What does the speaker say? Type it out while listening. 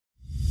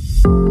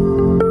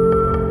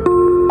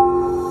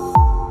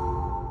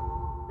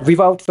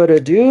Without further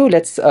ado,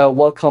 let's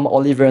welcome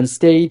Oliver on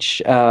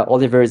stage.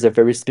 Oliver is a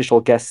very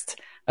special guest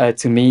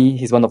to me.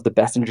 He's one of the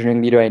best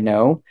engineering leader I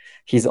know.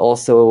 He's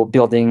also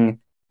building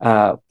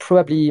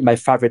probably my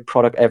favorite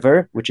product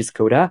ever, which is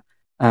Coda.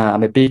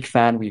 I'm a big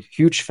fan, we're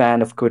huge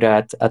fan of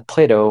Coda at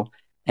Plato.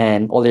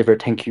 And Oliver,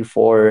 thank you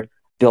for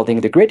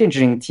building the great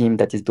engineering team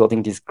that is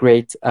building this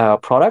great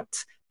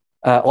product.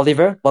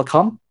 Oliver,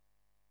 welcome.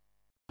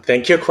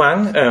 Thank you,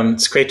 Kwang.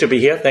 It's great to be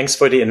here. Thanks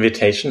for the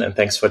invitation and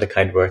thanks for the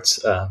kind words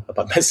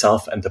about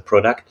myself and the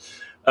product.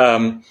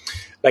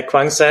 Like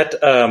Kwang said,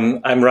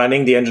 I'm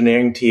running the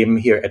engineering team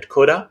here at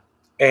Coda.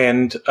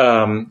 And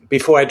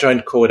before I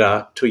joined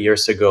Coda 2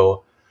 years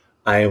ago,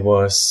 I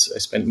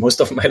spent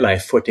most of my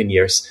life, 14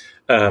 years,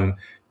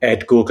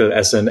 at Google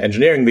as an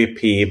engineering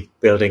VP,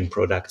 building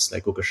products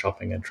like Google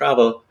Shopping and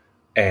Travel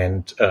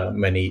and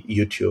many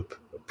YouTube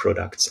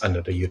products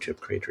under the YouTube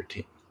creator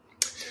team.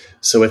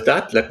 So with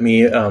that, let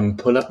me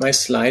pull up my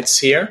slides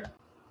here.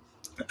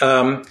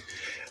 And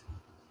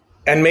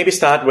maybe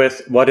start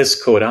with what is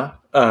Coda,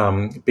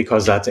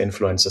 because that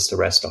influences the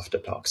rest of the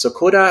talk. So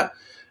Coda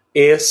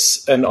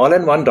is an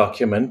all-in-one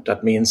document.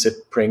 That means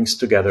it brings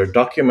together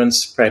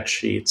documents,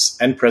 spreadsheets,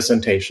 and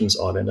presentations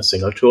all in a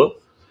single tool.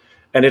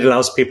 And it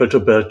allows people to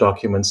build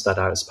documents that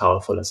are as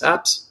powerful as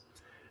apps.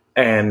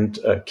 And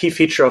a key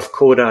feature of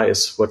Coda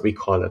is what we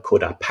call a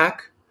Coda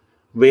pack,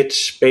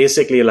 which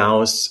basically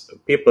allows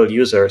people,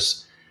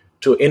 users,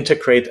 to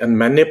integrate and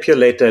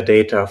manipulate their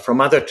data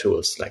from other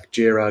tools like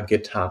Jira,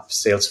 GitHub,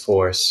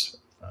 Salesforce,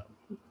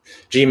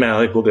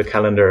 Gmail, Google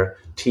Calendar,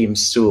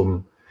 Teams,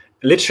 Zoom,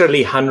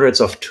 literally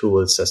hundreds of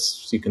tools,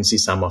 as you can see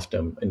some of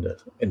them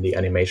in the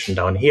animation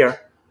down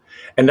here.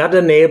 And that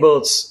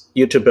enables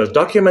you to build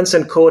documents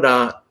in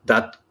Coda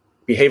that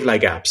behave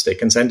like apps. They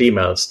can send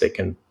emails, they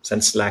can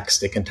send Slacks,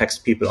 they can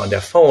text people on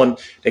their phone,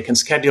 they can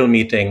schedule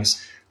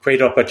meetings,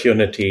 create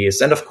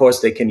opportunities, and of course,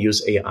 they can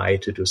use AI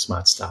to do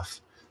smart stuff,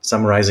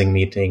 summarizing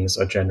meetings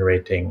or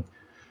generating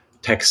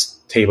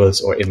text tables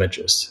or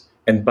images.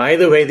 And by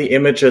the way, the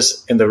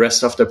images in the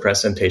rest of the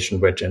presentation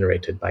were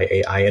generated by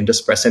AI in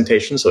this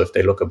presentation. So if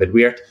they look a bit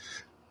weird,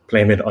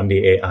 blame it on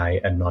the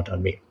AI and not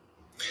on me.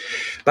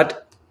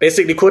 But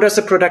basically, Coda is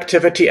a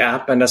productivity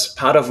app. And as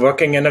part of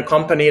working in a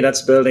company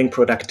that's building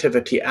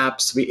productivity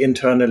apps, we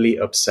internally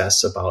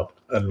obsess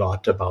a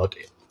lot about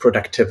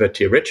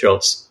productivity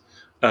rituals.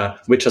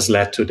 Which has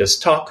led to this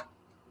talk.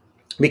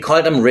 We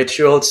call them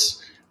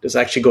rituals. This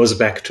actually goes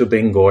back to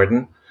Bing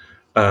Gordon,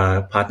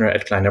 partner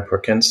at Kleiner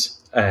Perkins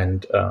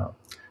and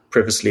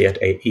previously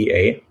at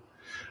EA,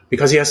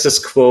 because he has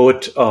this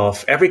quote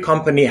of every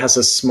company has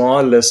a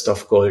small list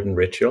of golden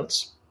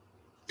rituals.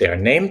 They are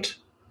named.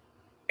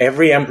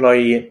 Every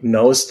employee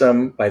knows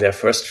them by their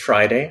first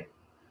Friday,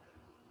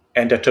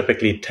 and they're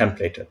typically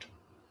templated.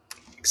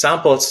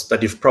 Examples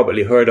that you've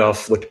probably heard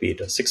of would be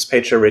the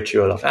 6-pager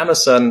ritual of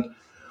Amazon,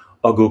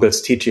 or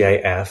Google's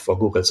TGIF, or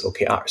Google's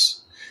OKRs.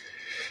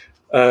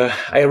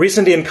 I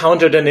recently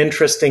encountered an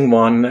interesting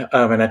one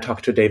when I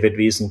talked to David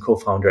Wiesen,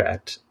 co-founder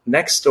at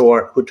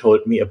Nextdoor, who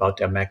told me about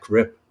their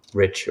MacRib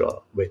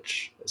ritual,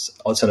 which is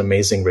also an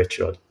amazing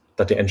ritual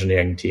that the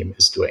engineering team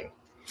is doing.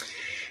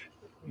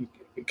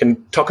 We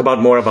can talk about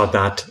more about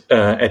that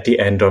at the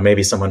end, or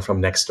maybe someone from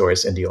Nextdoor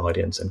is in the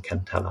audience and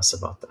can tell us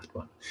about that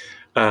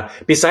one.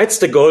 Besides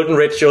the golden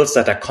rituals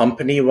that are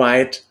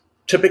company-wide,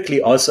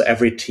 typically also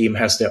every team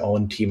has their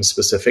own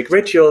team-specific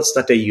rituals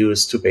that they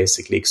use to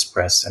basically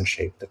express and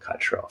shape the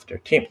culture of their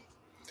team.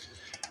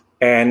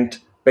 And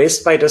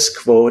based by this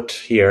quote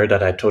here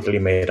that I totally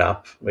made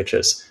up, which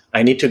is,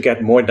 I need to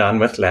get more done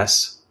with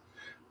less,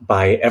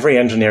 by every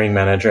engineering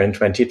manager in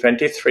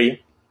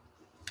 2023,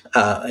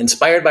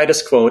 inspired by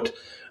this quote,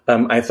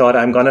 I thought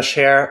I'm going to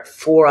share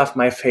 4 of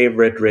my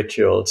favorite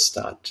rituals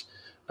that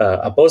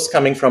are both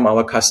coming from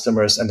our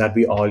customers and that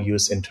we all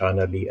use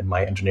internally in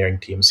my engineering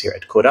teams here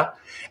at Coda.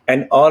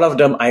 And all of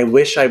them, I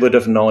wish I would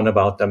have known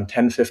about them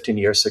 10, 15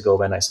 years ago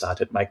when I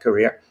started my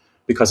career,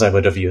 because I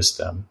would have used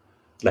them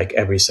like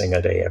every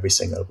single day, every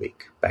single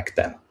week back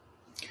then.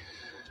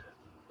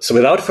 So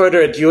without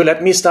further ado,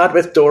 let me start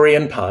with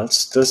Dorian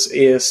Pulse. This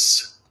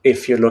is,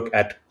 if you look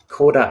at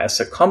Coda as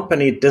a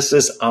company, this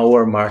is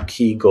our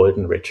marquee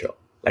golden ritual.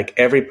 Like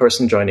every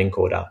person joining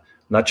Coda,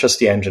 not just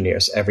the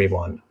engineers,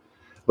 everyone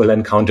will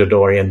encounter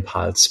Dorian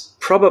Pulse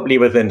probably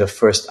within the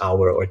first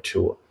hour or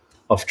 2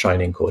 of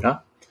joining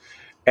Coda.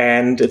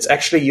 And it's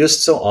actually used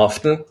so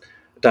often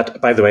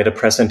that, by the way, the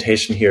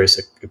presentation here is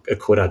a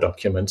Coda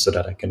document so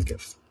that I can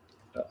give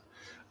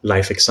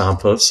live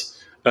examples.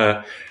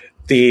 If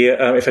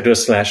I do a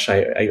slash,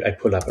 I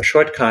pull up a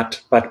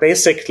shortcut. But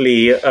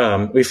basically,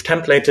 we've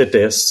templated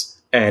this.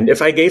 And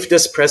if I gave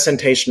this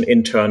presentation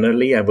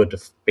internally, I would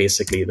have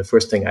basically, the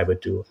first thing I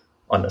would do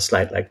on a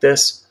slide like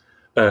this,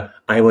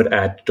 I would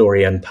add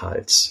Dorian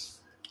Pulse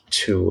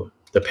to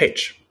the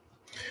page.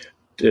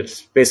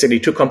 It's basically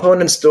 2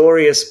 components.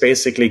 Dory is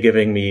basically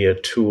giving me a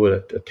tool,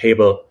 a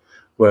table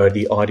where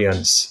the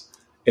audience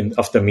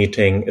of the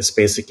meeting is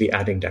basically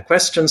adding their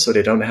questions, so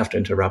they don't have to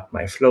interrupt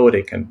my flow.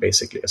 They can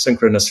basically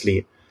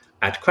asynchronously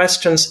add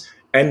questions.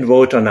 and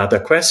vote on other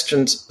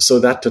questions so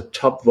that the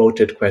top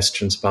voted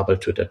questions bubble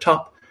to the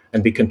top,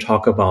 and we can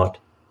talk about,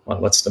 well,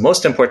 what's the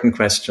most important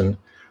question,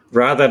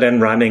 rather than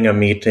running a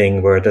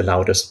meeting where the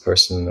loudest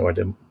person or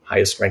the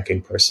highest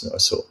ranking person or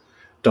so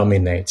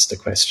dominates the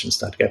questions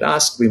that get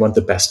asked. We want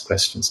the best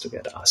questions to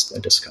get asked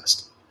and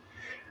discussed.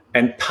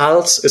 And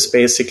Pulse is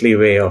basically a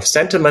way of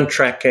sentiment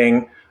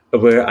tracking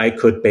where I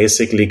could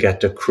basically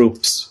get the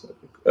group's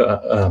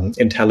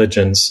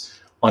intelligence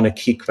on a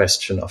key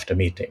question of the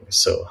meeting.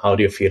 So how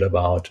do you feel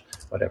about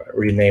whatever,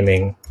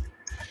 renaming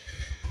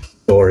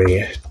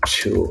story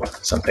to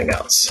something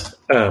else?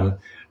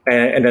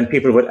 And then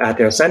people would add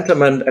their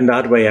sentiment, and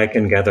that way I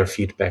can gather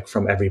feedback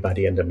from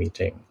everybody in the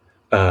meeting.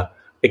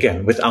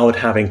 Again, without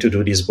having to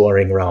do these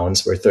boring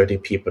rounds where 30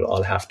 people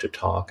all have to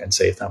talk and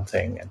say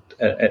something,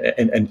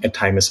 and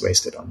time is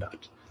wasted on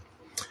that.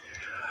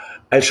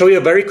 I'll show you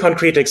a very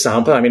concrete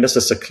example. I mean, this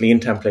is a clean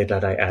template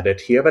that I added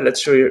here, but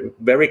let's show you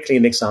a very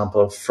clean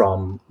example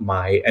from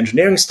my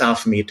engineering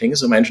staff meeting.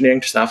 So my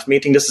engineering staff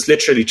meeting, this is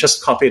literally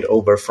just copied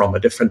over from a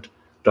different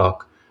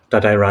doc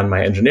that I run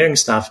my engineering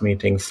staff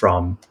meeting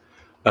from.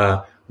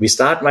 We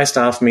start my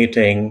staff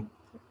meeting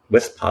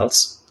with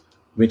Pulse,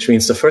 which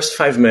means the first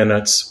 5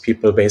 minutes,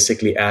 people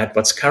basically add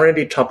what's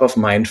currently top of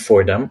mind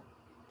for them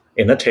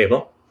in a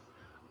table,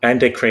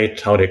 and they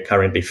create how they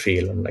currently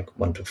feel in like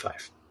 1 to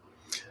 5.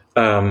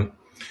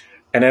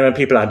 And then when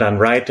people are done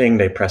writing,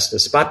 they press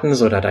this button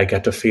so that I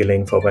get a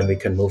feeling for when we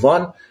can move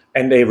on,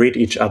 and they read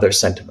each other's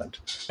sentiment.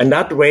 And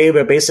that way,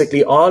 we're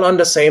basically all on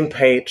the same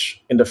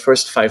page in the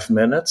first 5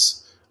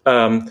 minutes,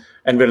 and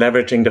we're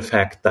leveraging the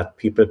fact that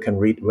people can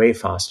read way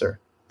faster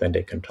than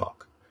they can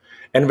talk.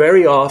 And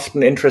very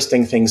often,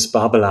 interesting things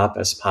bubble up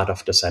as part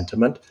of the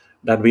sentiment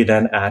that we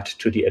then add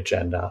to the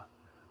agenda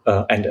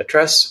and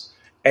address.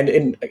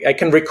 And I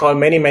can recall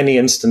many, many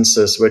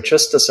instances where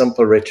just a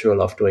simple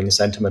ritual of doing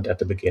sentiment at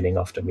the beginning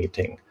of the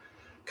meeting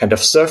kind of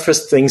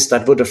surfaced things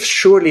that would have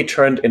surely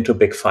turned into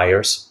big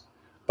fires,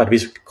 but we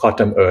caught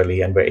them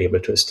early and were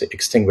able to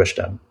extinguish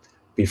them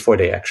before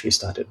they actually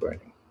started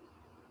burning.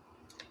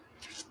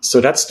 So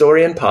that's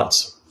story in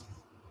parts,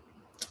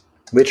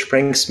 which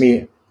brings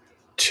me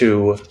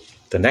to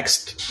the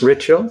next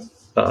ritual.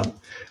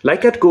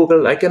 Like at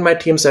Google, like in my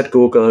teams at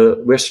Google,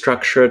 we're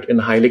structured in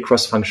highly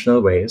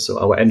cross-functional ways. So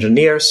our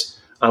engineers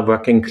are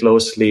working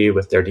closely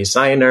with their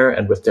designer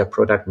and with their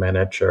product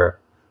manager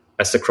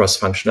as a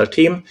cross-functional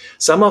team.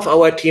 Some of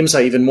our teams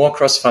are even more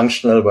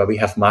cross-functional, where we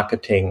have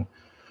marketing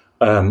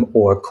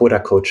or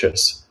Coda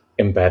coaches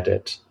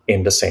embedded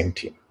in the same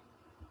team.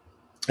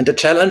 And the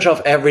challenge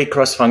of every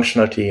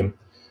cross-functional team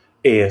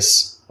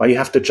is, well, you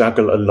have to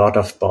juggle a lot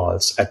of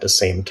balls at the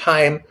same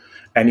time,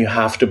 and you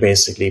have to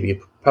basically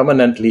be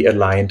permanently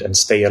aligned and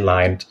stay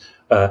aligned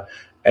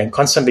and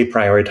constantly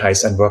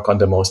prioritize and work on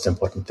the most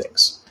important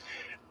things.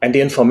 And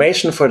the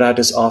information for that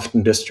is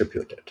often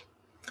distributed.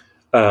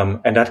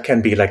 And that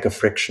can be like a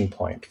friction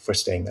point for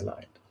staying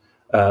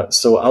aligned.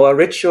 So our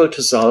ritual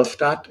to solve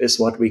that is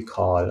what we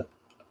call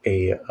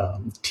a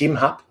team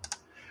hub.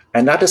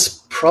 And that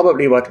is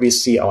probably what we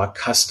see our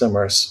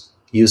customers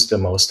use the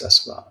most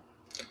as well.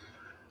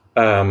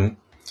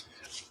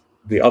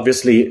 We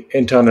obviously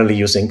internally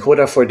using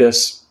Coda for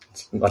this.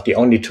 It's not the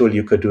only tool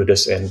you could do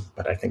this in,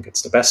 but I think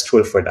it's the best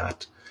tool for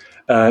that.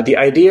 The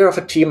idea of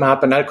a team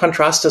hub, and I'll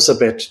contrast this a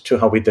bit to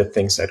how we did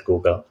things at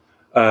Google,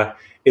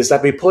 is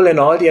that we pull in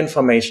all the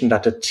information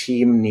that a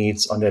team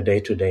needs on their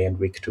day-to-day and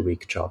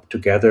week-to-week job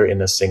together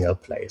in a single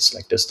place,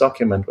 like this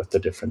document with the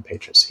different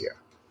pages here.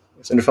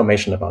 There's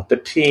information about the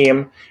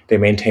team. They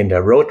maintain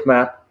their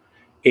roadmap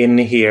in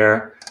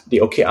here. The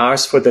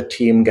OKRs for the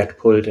team get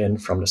pulled in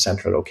from the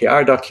central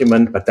OKR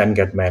document, but then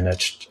get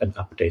managed and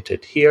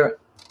updated here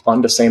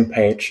on the same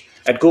page.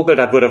 At Google,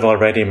 that would have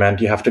already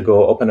meant you have to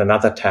go open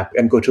another tab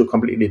and go to a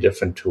completely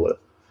different tool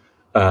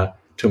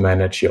to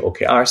manage your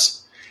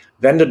OKRs.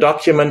 Then the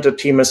document the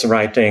team is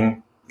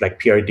writing, like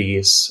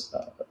PRDs,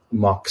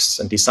 mocks,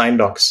 and design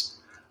docs,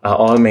 are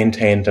all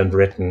maintained and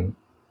written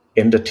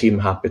in the team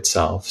hub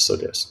itself. So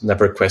there's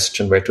never a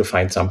question where to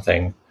find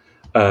something.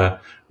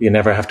 You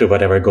never have to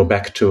go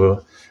back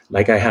to,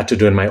 like I had to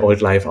do in my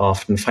old life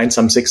often, find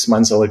some 6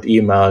 months old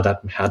email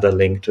that had a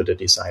link to the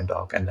design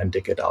doc and then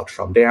dig it out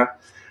from there.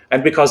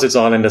 And because it's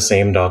all in the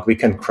same doc, we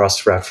can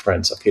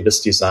cross-reference, okay, this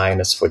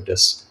design is for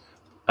this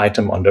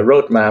item on the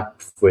roadmap,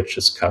 which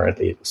is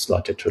currently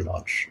slotted to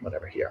launch,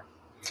 whatever here.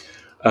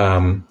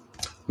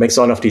 Makes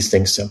all of these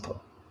things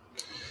simple.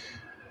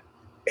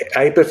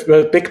 I'm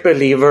a big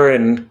believer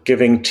in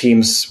giving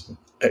teams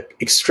an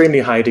extremely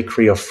high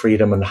degree of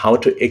freedom on how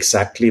to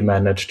exactly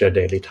manage their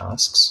daily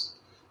tasks.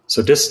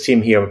 So this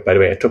team here, by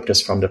the way, I took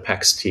this from the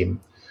PAX team,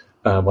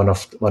 one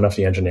of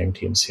the engineering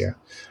teams here.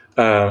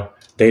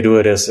 They do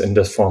it as in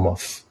the form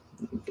of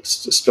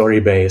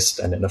story-based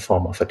and in the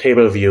form of a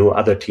table view.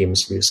 Other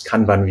teams use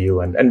Kanban view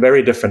and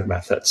very different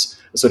methods.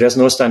 So there's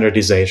no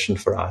standardization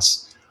for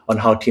us on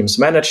how teams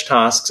manage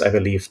tasks. I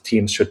believe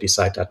teams should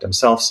decide that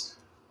themselves,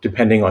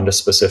 depending on the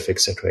specific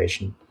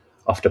situation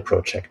of the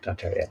project that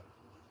they're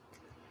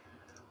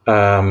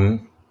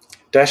in.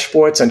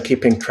 dashboards and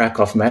keeping track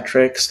of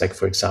metrics. Like,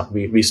 for example,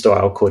 we store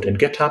our code in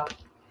GitHub.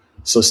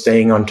 So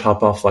staying on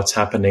top of what's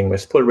happening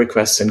with pull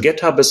requests in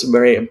GitHub is a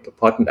very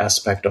important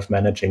aspect of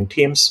managing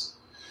teams.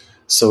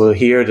 So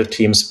here the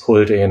teams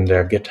pulled in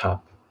their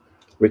GitHub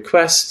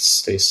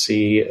requests. They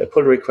see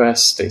pull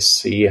requests. They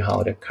see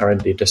how they're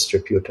currently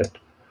distributed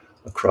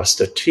across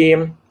the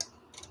team.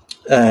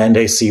 And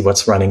they see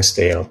what's running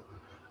stale.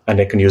 And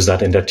they can use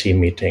that in their team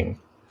meeting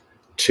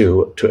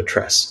to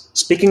address.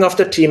 Speaking of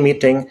the team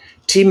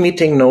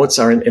meeting notes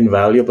are an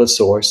invaluable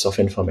source of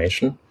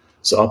information.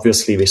 So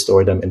obviously we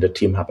store them in the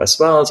Team Hub as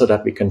well so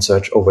that we can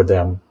search over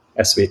them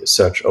as we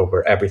search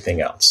over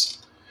everything else.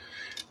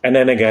 And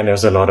then again,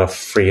 there's a lot of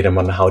freedom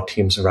on how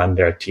teams run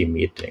their team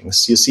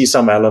meetings. You see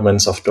some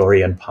elements of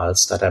Dory and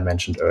Pulse that I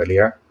mentioned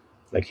earlier.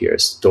 Like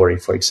here's Dory,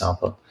 for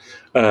example,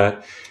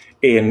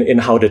 in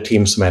how the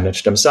teams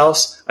manage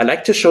themselves. I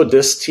like to show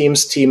this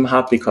team's Team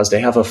Hub because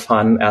they have a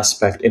fun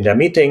aspect in their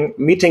meeting.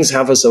 Meetings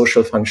have a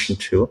social function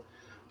too.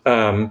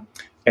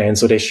 And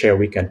so they share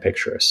weekend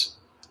pictures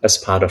as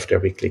part of their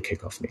weekly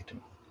kickoff meeting.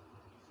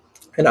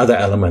 And other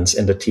elements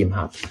in the Team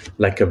Hub,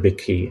 like a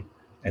wiki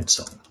and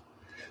so on.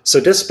 So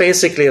this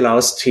basically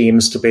allows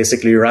teams to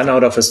basically run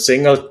out of a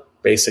single,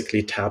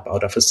 tab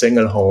out of a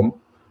single home,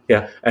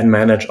 and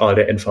manage all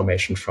their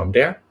information from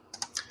there.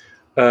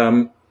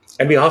 And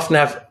we often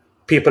have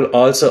people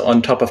also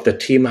on top of the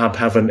Team Hub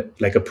have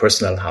a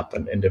personal hub,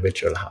 an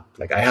individual hub.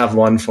 Like I have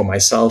one for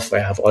myself. I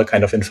have all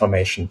kind of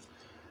information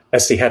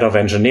as the head of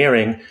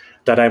engineering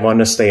that I want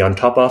to stay on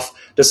top of.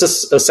 This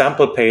is a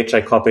sample page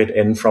I copied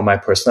in from my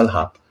personal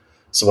hub.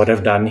 So what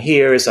I've done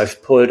here is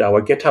I've pulled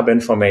our GitHub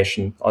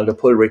information, all the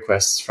pull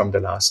requests from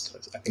the last,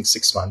 I think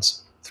 6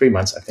 months, 3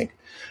 months, I think.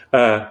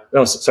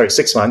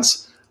 6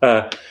 months.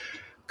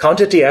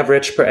 Counted the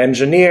average per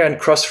engineer and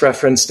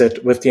cross-referenced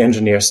it with the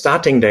engineer's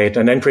starting date,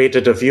 and then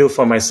created a view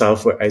for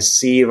myself where I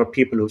see the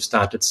people who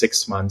started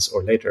 6 months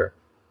or later.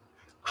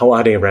 How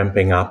are they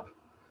ramping up?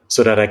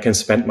 So that I can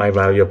spend my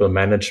valuable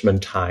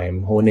management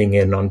time honing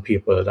in on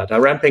people that are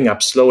ramping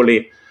up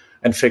slowly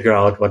and figure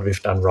out what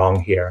we've done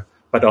wrong here,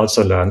 but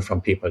also learn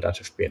from people that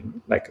have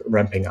been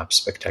ramping up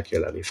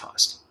spectacularly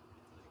fast.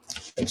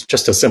 It's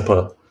just a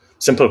simple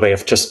way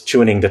of just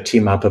tuning the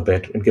team up a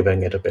bit and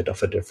giving it a bit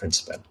of a different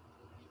spin.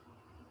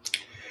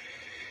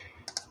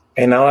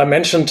 And now I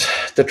mentioned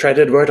the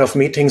dreaded word of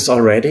meetings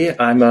already.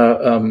 I'm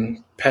a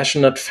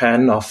passionate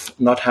fan of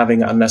not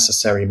having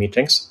unnecessary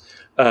meetings.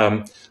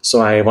 So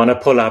I want to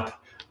pull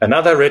up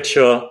another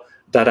ritual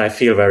that I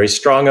feel very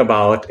strong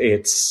about.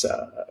 It's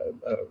a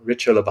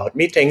ritual about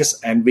meetings,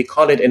 and we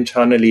call it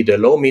internally the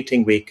low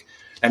meeting week.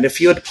 And if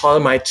you would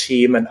poll my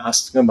team and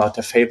ask them about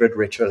their favorite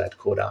ritual at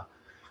Coda,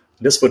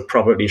 this would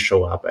probably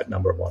show up at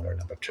number 1 or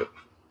number 2.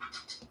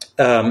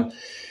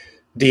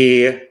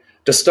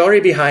 The story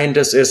behind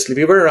this is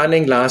we were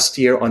running last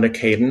year on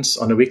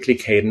a weekly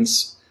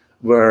cadence,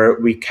 where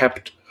we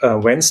kept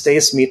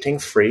Wednesday's meeting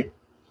free.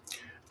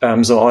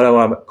 So all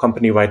our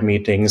company-wide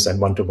meetings and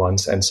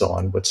one-to-ones and so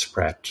on would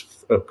spread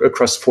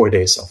across 4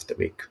 days of the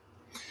week.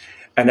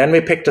 And then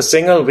we picked a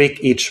single week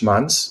each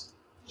month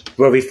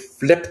where we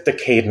flipped the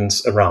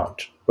cadence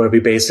around, where we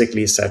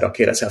basically said,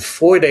 okay, let's have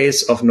 4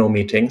 days of no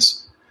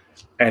meetings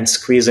and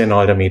squeeze in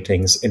all the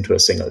meetings into a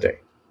single day.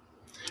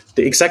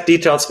 The exact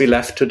details we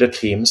left to the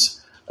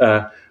teams,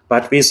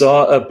 but we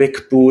saw a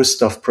big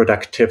boost of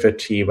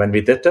productivity when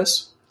we did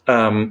this.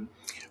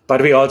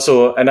 But we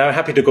also, and I'm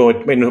happy to go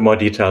into more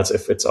details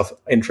if it's of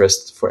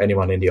interest for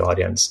anyone in the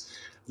audience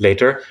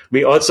later.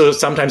 We also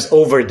sometimes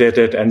overdid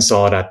it and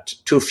saw that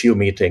too few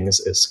meetings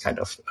is kind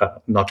of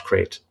not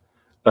great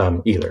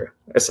either.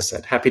 As I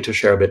said, happy to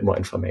share a bit more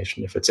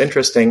information if it's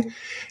interesting.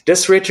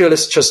 This ritual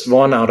is just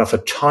one out of a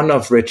ton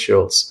of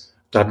rituals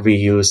that we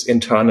use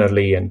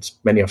internally, and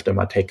many of them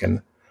are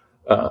taken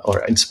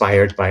or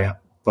inspired by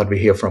what we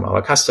hear from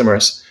our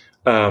customers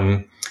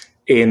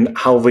in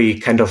how we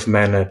kind of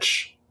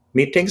manage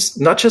meetings,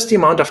 not just the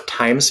amount of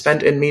time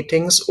spent in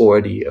meetings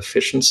or the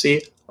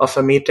efficiency of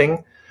a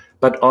meeting,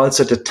 but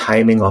also the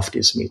timing of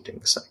these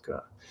meetings. Like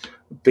a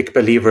big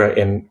believer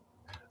in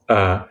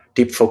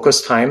deep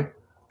focus time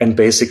and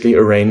basically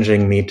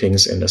arranging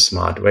meetings in a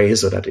smart way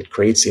so that it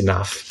creates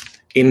enough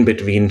in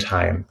between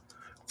time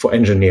for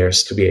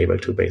engineers to be able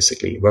to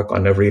basically work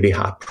on a really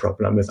hard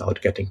problem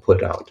without getting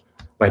pulled out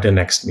by the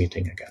next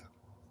meeting again.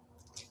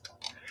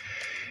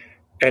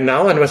 And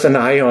now, and with an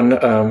eye on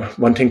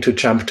wanting to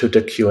jump to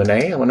the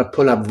Q&A, I want to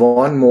pull up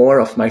one more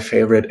of my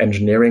favorite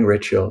engineering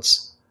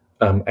rituals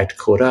at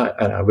Coda,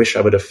 and I wish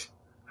I would have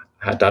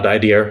had that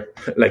idea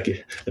like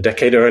a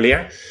decade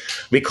earlier.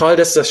 We call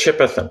this the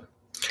Shipathon.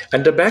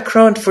 And the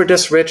background for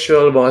this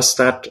ritual was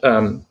that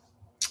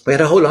we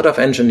had a whole lot of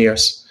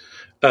engineers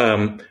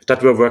that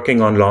were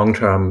working on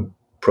long-term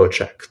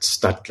projects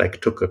that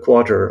took a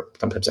quarter,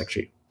 sometimes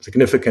actually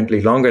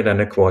significantly longer than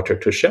a quarter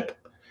to ship.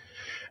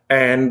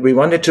 And we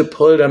wanted to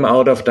pull them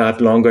out of that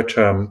longer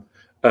term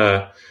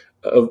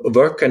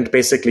work and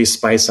basically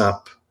spice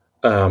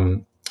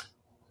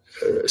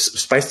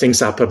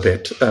things up a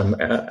bit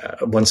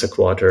once a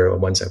quarter or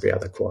once every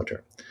other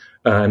quarter.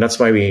 And that's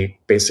why we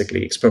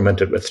basically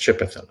experimented with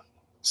shipathon.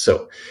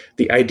 So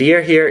the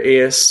idea here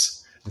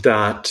is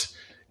that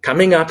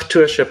coming up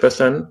to a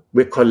shipathon,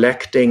 we're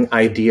collecting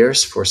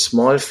ideas for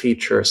small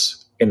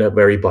features in a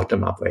very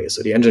bottom-up way.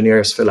 So the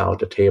engineers fill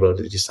out a table,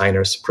 the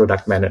designers,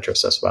 product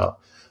managers as well.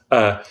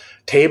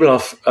 Table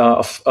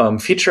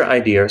of feature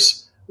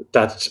ideas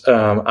that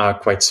are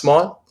quite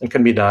small and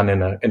can be done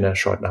in a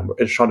short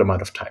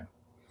amount of time.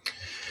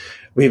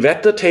 We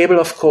vet the table,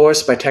 of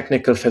course, by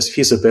technical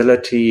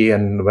feasibility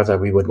and whether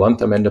we would want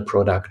them in the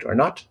product or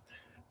not.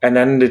 And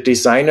then the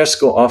designers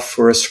go off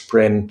for a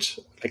sprint,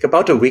 like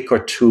about a week or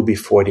two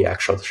before the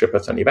actual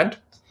shipathon event,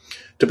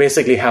 to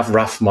basically have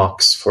rough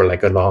mocks for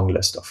like a long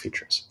list of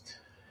features.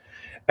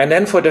 And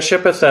then for the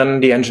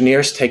shipathon, the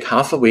engineers take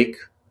half a week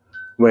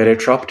where they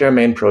drop their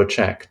main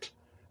project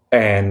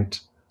and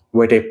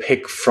where they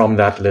pick from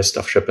that list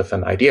of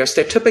shipathon ideas.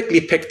 They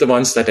typically pick the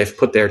ones that they've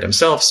put there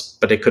themselves,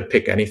 but they could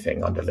pick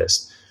anything on the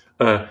list.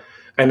 And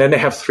then they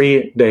have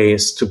 3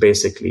 days to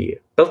basically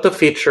build the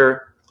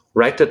feature,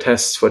 write the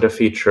tests for the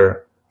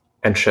feature,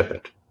 and ship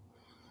it.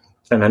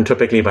 And then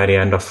typically by the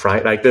end of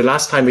Friday, like the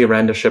last time we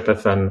ran the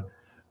shipathon,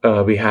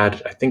 we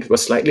had, I think it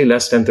was slightly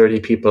less than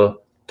 30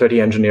 people, 30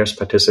 engineers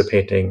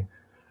participating,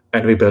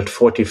 and we built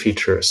 40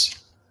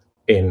 features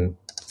in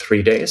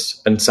 3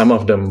 days. And some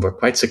of them were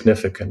quite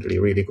significantly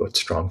really good,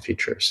 strong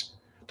features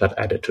that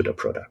added to the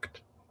product.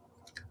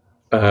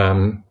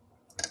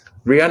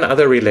 We ran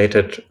other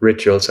related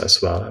rituals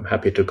as well. I'm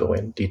happy to go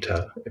in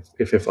detail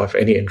if of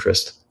any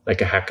interest,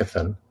 like a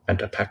hackathon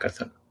and a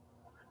packathon.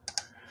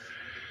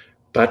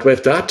 But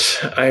with that,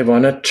 I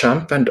want to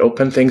jump and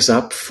open things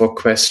up for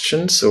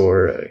questions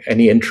or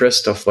any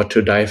interest of what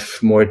to dive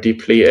more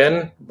deeply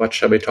in. What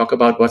shall we talk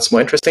about? What's more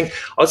interesting?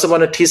 Also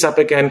want to tease up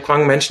again,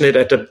 Kwang mentioned it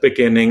at the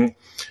beginning.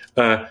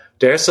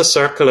 There's a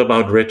circle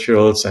about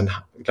rituals and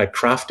like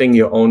crafting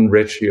your own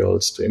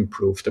rituals to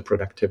improve the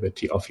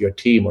productivity of your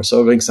team or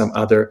solving some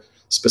other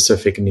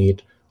specific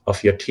need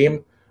of your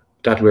team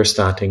that we're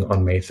starting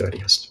on May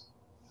 30th.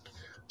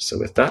 So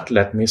with that,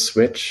 let me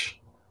switch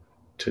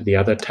to the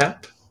other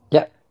tab.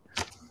 Yeah,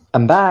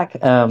 I'm back.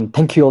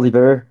 Thank you,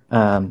 Oliver.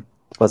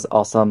 It was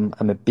awesome.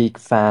 I'm a big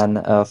fan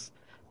of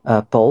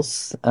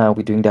Pulse.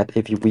 We're doing that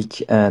every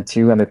week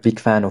too. I'm a big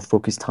fan of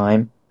focus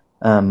time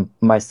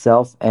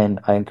myself, and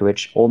I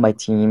encourage all my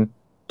team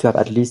to have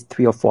at least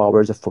 3 or 4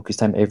 hours of focus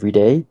time every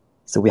day.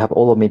 So we have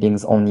all our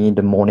meetings only in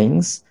the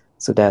mornings,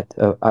 so that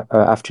our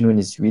afternoon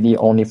is really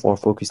only for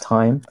focus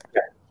time.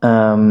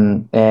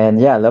 And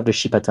yeah, I love the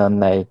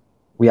shipathon.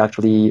 We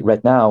actually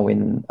right now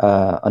in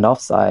an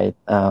offsite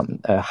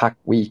hack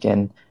week,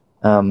 and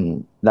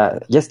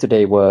that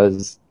yesterday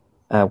was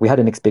we had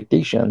an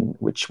expectation,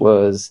 which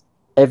was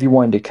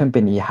everyone in the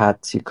company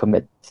had to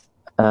commit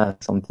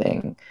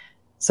something.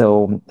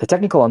 So the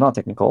technical or not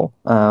technical,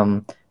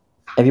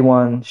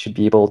 everyone should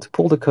be able to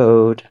pull the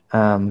code,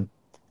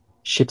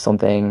 ship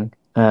something,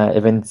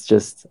 even if it's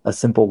just a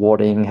simple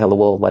wording, hello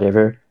world,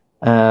 whatever,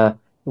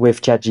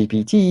 with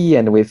ChatGPT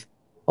and with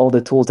all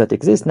the tools that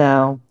exist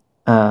now.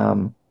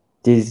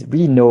 There's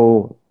really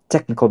no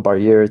technical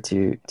barrier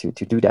to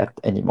do that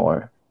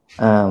anymore.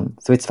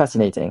 So it's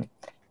fascinating.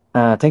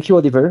 Thank you,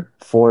 Oliver,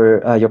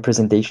 for your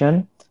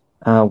presentation.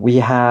 We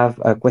have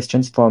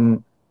questions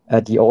from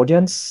the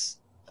audience.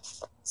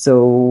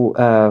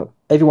 So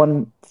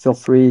everyone feel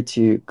free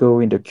to go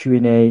in the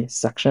Q&A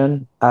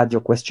section, add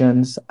your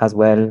questions as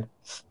well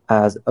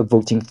as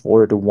voting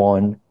for the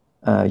one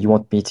you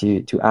want me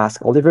to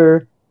ask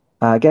Oliver.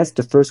 I guess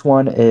the first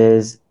one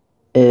is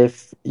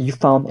if you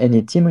found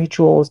any team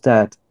rituals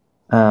that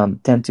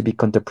tend to be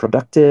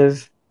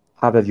counterproductive,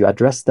 how have you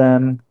addressed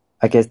them?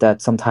 I guess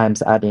that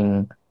sometimes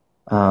adding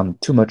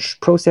too much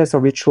process or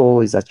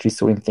ritual is actually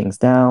slowing things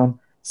down.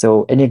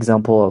 So any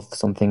example of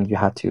something you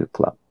had to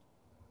pull up?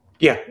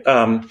 Yeah.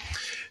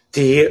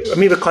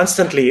 We're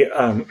constantly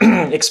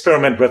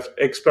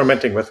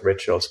experimenting with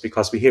rituals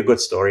because we hear good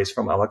stories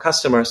from our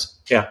customers.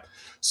 Yeah.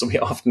 So we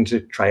often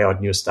try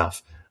out new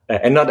stuff.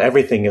 And not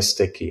everything is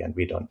sticky, and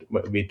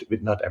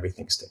not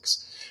everything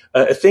sticks.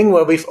 A thing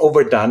where we've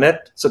overdone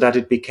it so that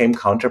it became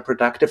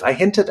counterproductive. I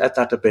hinted at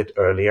that a bit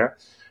earlier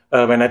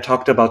when I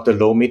talked about the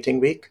low meeting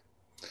week.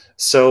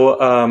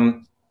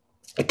 So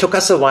it took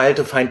us a while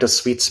to find the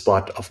sweet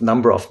spot of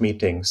number of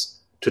meetings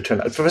to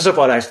turn out. First of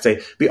all, I should say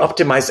we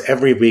optimize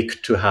every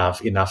week to have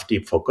enough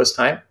deep focus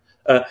time,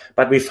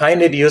 but we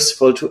find it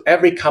useful to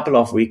every couple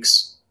of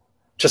weeks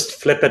just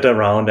flip it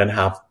around and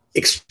have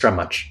extra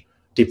much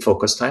deep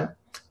focus time.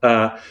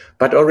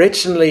 But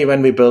originally,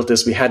 when we built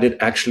this, we had it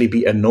actually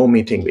be a no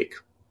meeting week,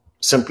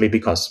 simply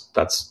because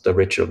that's the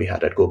ritual we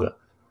had at Google.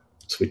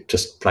 So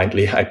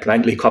I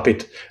blindly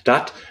copied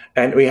that,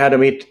 and we had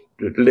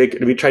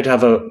we tried to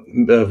have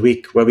a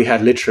week where we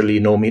had literally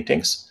no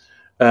meetings.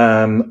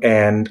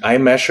 And I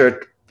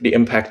measured the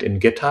impact in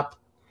GitHub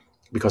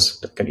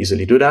because I can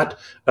easily do that.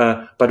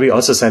 But we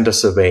also sent a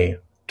survey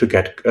to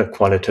get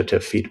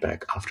qualitative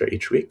feedback after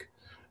each week.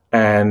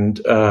 And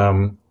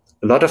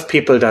a lot of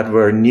people that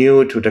were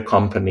new to the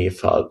company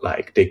felt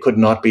like they could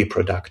not be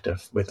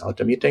productive without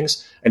the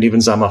meetings. And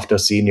even some of the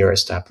senior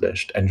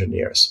established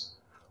engineers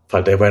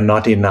felt there were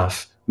not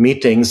enough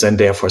meetings, and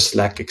therefore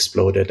Slack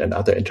exploded and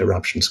other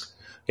interruptions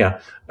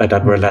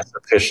that were less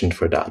efficient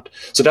for that.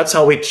 So that's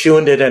how we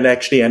tuned it and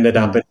actually ended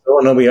up in, oh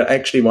no, we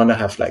actually want to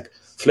have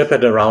flip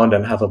it around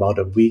and have about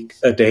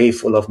a day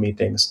full of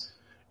meetings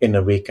in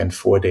a week and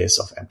 4 days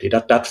of empty.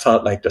 That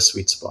felt like the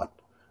sweet spot.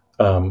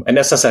 And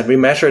as I said, we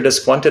measure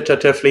this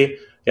quantitatively.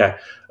 Yeah,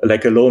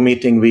 like a low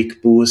meeting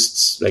week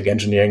boosts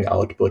engineering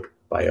output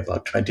by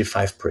about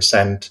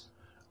 25%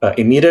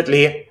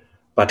 immediately.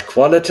 But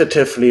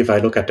qualitatively, if I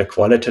look at the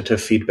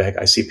qualitative feedback,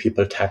 I see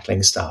people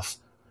tackling stuff,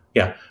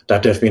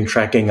 that they've been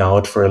tracking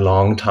out for a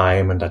long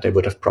time and that they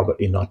would have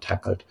probably not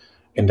tackled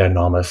in their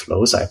normal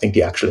flows. I think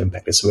the actual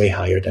impact is way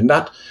higher than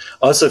that.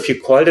 Also, if you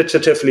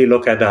qualitatively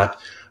look at that,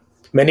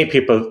 many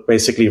people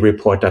basically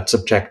report that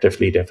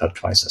subjectively they felt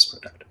twice as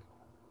productive.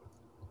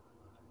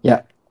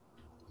 Yeah,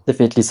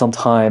 definitely.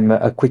 Sometime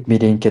a quick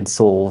meeting can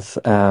solve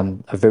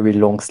a very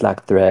long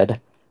Slack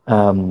thread.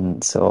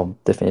 So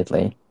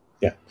definitely.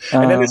 Yeah.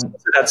 And then it's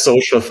also that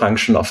social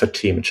function of a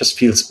team. It just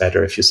feels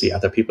better if you see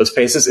other people's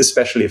faces,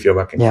 especially if you're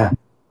working. Yeah.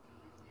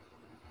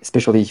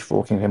 Especially if you're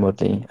working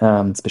remotely,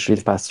 especially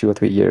the past 2 or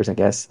 3 years, I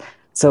guess.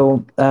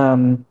 So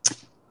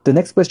the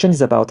next question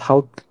is about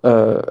how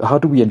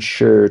do we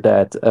ensure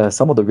that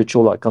some of the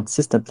rituals are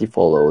consistently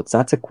followed?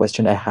 That's a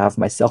question I have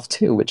myself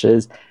too, which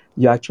is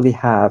you actually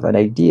have an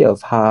idea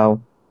of how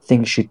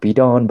things should be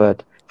done,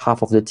 but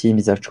half of the team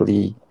is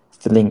actually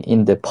filling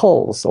in the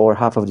polls, or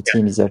half of the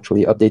team is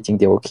actually updating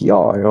the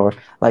OKR, or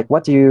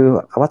what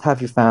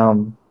have you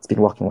found it's been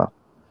working well?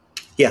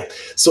 Yeah.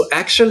 So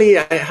actually,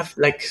 I have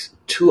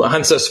 2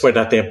 answers for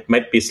that. They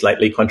might be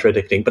slightly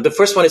contradicting, but the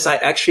first one is I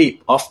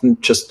actually often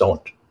just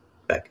don't.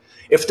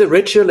 If the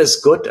ritual is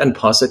good and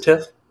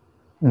positive,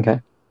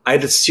 okay,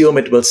 I'd assume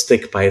it will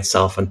stick by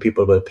itself and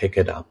people will pick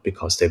it up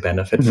because they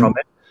benefit from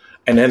it.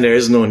 And then there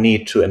is no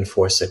need to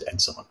enforce it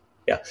and so on.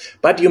 Yeah.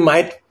 But you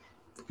might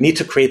need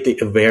to create the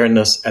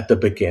awareness at the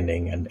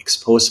beginning and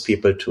expose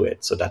people to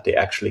it so that they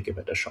actually give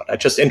it a shot. I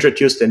just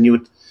introduced a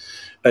new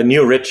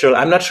ritual.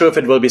 I'm not sure if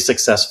it will be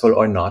successful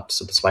or not,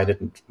 so that's why I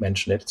didn't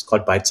mention it. It's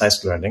called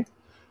bite-sized learning.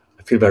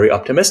 I feel very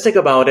optimistic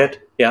about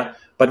it. Yeah.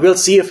 But we'll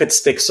see if it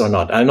sticks or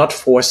not. I'll not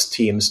force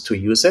teams to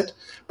use it,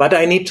 but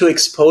I need to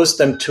expose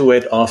them to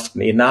it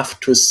often enough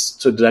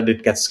so that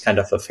it gets kind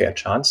of a fair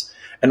chance.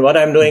 And what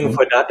I'm doing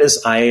for that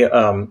is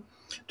the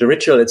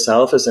ritual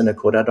itself is in a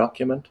Coda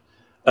document.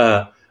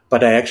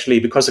 But I actually,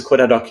 because a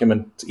Coda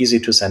document is easy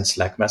to send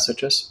Slack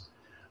messages,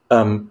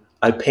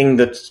 I'll ping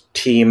the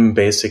team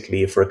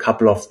basically for a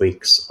couple of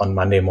weeks on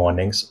Monday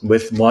mornings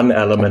with one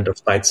element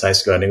of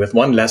bite-sized learning, with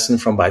one lesson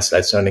from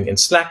bite-sized learning in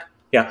Slack.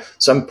 Yeah.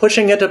 So I'm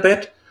pushing it a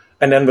bit,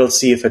 and then we'll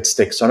see if it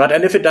sticks or not.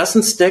 And if it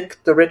doesn't stick,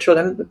 the ritual,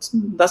 then it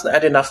doesn't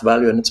add enough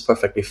value, and it's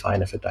perfectly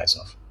fine if it dies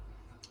off.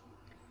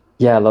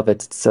 Yeah, I love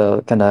it. It's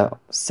a kind of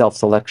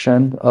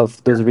self-selection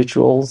of those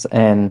rituals.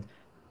 And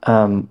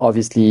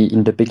obviously,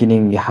 in the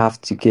beginning, you have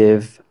to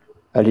give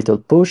a little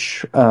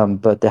push,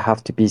 but there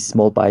have to be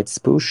small bites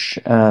push,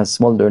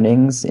 small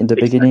learnings in the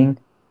beginning.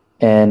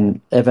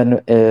 And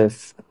even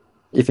if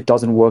it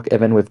doesn't work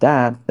even with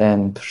that,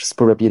 then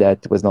probably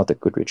that was not a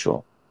good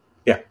ritual.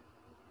 Yeah.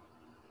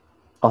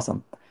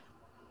 Awesome.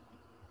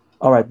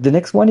 All right. The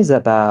next one is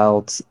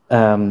about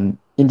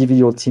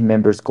individual team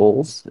members'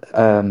 goals.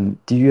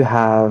 Do you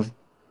have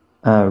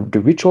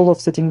the ritual of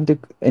setting the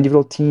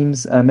individual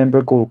teams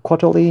member goal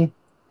quarterly?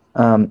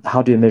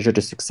 How do you measure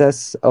the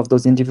success of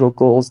those individual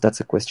goals? That's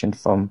a question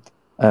from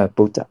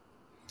Bota.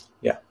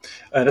 Yeah,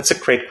 that's a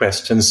great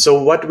question.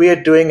 So what we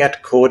are doing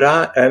at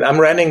Coda, and I'm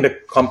running the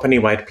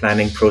company-wide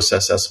planning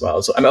process as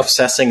well. So I'm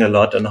obsessing a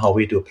lot on how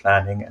we do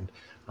planning and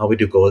how we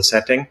do goal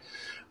setting.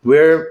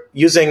 We're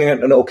using an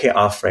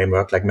OKR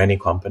framework, like many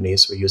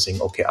companies. We're using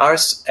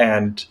OKRs.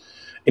 And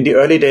in the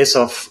early days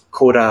of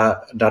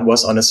Coda, that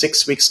was on a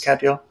 6-week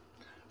schedule.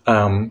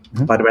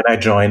 But when I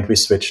joined, we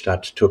switched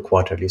that to a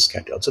quarterly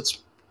schedule. So it's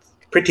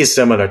pretty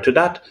similar to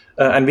that.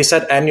 And we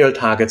set annual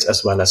targets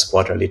as well as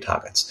quarterly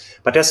targets.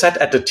 But they're set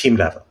at the team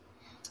level.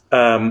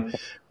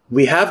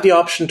 We have the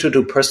option to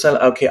do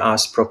personal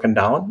OKRs broken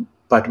down,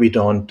 but we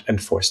don't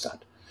enforce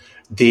that.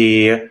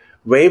 The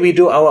way we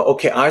do our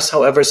OKRs,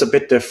 however, is a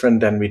bit different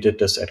than we did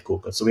this at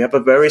Google. So we have a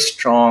very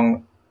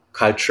strong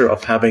culture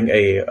of having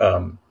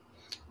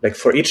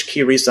for each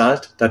key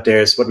result, that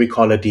there's what we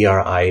call a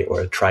DRI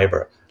or a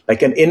driver,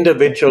 like an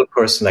individual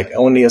person, like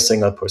only a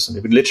single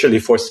person. We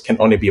literally can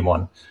only be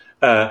one,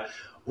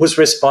 who's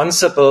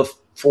responsible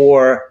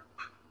for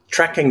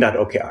tracking that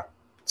OKR.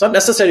 It's not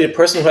necessarily the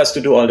person who has to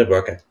do all the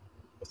work.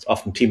 It's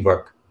often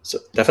teamwork. So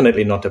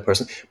definitely not the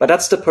person, but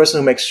that's the person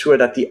who makes sure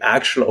that the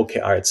actual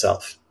OKR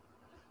itself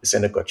is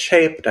in a good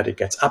shape, that it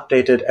gets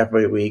updated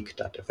every week,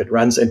 that if it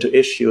runs into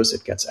issues,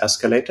 it gets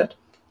escalated.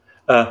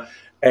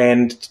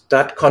 And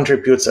that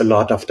contributes a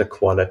lot of to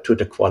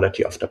the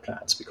quality of the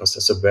plans, because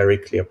there's a very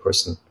clear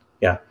person,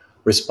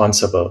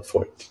 responsible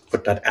for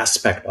that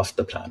aspect of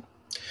the plan.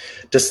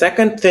 The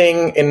second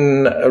thing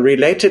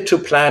related to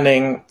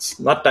planning, it's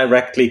not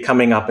directly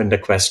coming up in the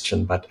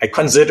question, but I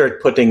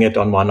considered putting it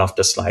on one of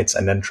the slides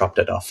and then dropped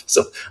it off.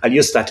 So I'll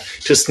use that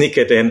to sneak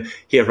it in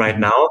here right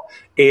now,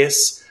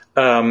 is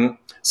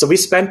so we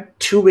spent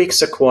 2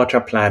 weeks a quarter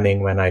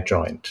planning when I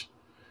joined.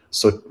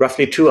 So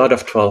roughly 2 out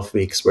of 12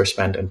 weeks were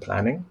spent in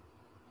planning.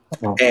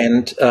 Wow.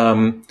 And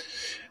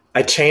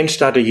I changed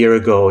that a year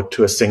ago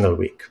to a single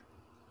week.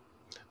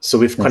 So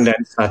we've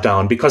condensed that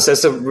down because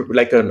there's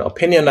an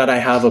opinion that I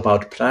have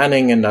about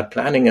planning, and that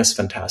planning is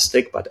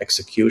fantastic, but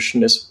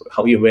execution is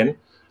how you win.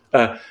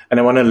 And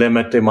I want to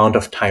limit the amount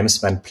of time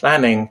spent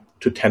planning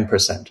to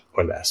 10%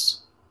 or less.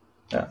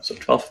 Yeah, so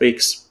 12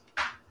 weeks,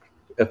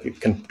 if you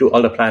can do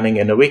all the planning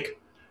in a week.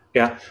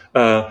 Yeah.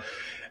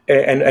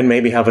 And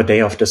maybe have a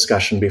day of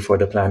discussion before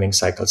the planning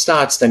cycle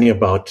starts, then you're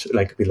about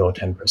below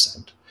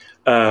 10%.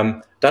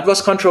 That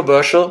was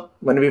controversial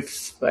when we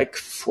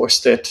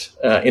forced it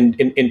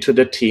into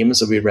the team.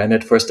 So we ran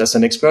it first as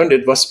an experiment.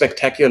 It was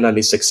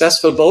spectacularly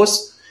successful, both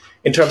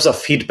in terms of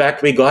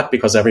feedback we got,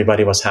 because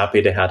everybody was happy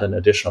they had an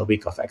additional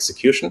week of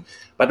execution.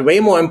 But way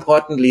more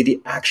importantly,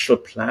 the actual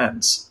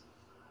plans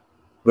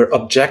were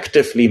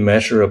objectively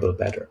measurable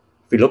better.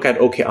 If we look at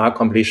OKR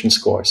completion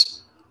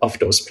scores of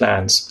those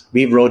plans,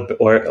 we wrote,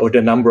 or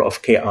the number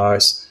of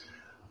KRs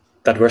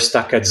that were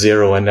stuck at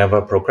 0 and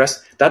never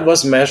progressed, that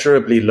was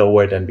measurably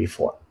lower than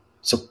before.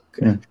 So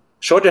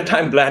shorter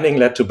time planning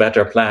led to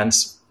better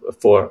plans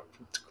for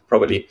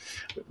probably,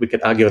 we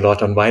could argue a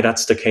lot on why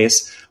that's the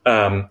case.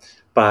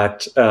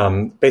 But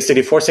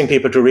basically forcing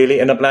people to really,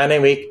 in a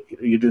planning week,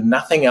 you do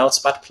nothing else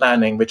but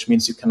planning, which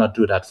means you cannot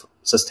do that,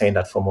 sustain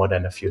that for more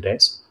than a few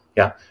days.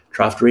 Yeah,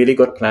 draft really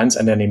good plans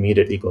and then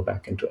immediately go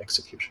back into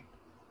execution.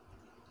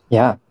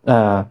 Yeah,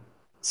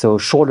 so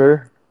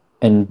shorter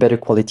and better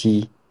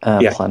quality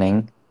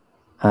planning.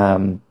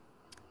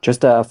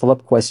 Just a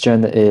follow-up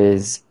question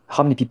is,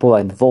 how many people are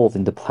involved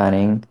in the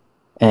planning,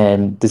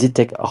 and does it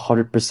take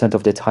 100%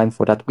 of the time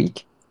for that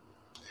week?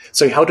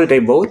 So how do they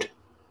vote?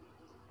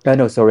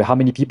 No, sorry. How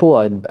many people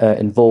are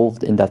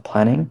involved in that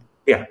planning?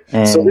 Yeah.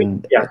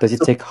 And does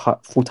it take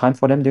full time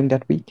for them during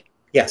that week?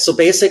 Yeah. So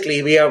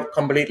basically, we are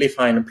completely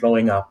fine in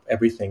blowing up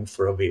everything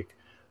for a week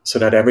so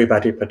that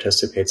everybody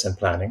participates in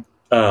planning.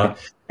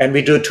 And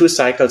we do 2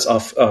 cycles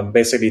of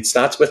basically it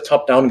starts with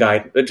top-down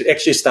guide. It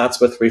actually starts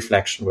with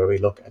reflection, where we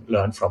look and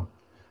learn from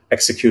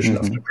execution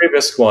of the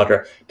previous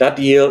quarter. That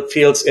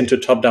feeds into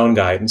top-down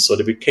guidance, so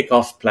that we kick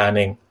off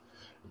planning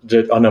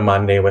on a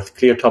Monday with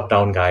clear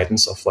top-down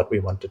guidance of what we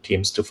want the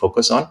teams to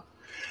focus on.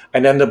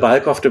 And then the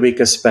bulk of the week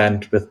is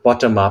spent with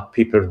bottom-up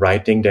people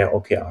writing their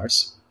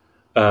OKRs,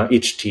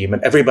 each team,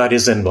 and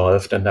everybody's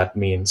involved. And that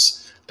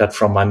means that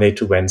from Monday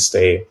to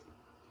Wednesday,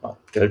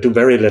 they'll do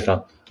very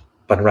little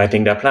but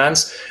writing their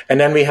plans. And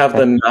then we have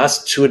the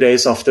last 2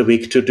 days of the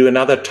week to do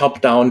another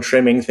top-down,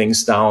 trimming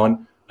things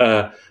down,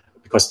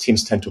 because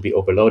teams tend to be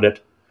overloaded.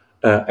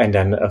 And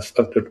then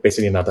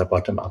basically another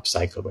bottom-up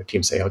cycle where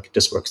teams say, okay,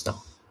 this works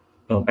now.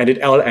 And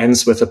it all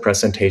ends with a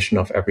presentation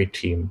of every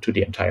team to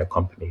the entire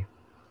company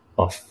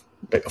of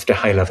the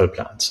high-level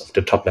plans, of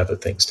the top-level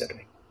things they're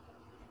doing.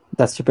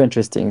 That's super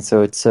interesting.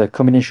 So it's a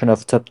combination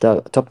of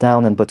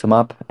top-down and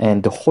bottom-up,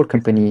 and the whole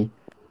company,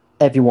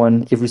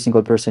 everyone, every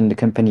single person in the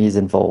company is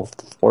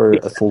involved for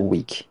a full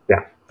week.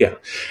 Yeah.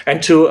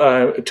 And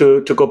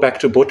to go back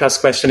to Bota's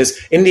question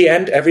is, in the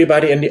end,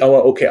 everybody in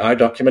our OKR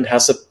document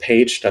has a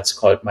page that's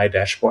called My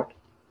Dashboard.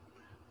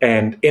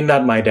 And in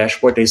that My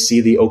Dashboard, they see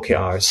the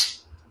OKRs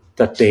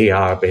that they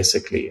are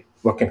basically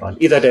working on.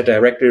 Either they're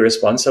directly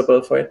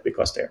responsible for it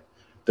because they're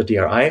the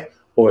DRI,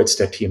 or it's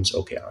their team's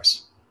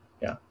OKRs.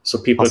 Yeah. So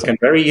people can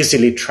very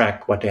easily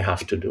track what they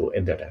have to do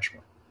in their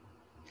dashboard.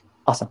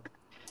 Awesome.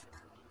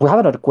 We have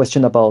another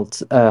question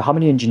about how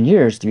many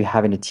engineers do you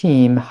have in a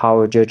team,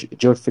 how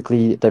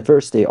geographically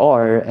diverse they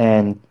are,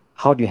 and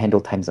how do you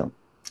handle time zone?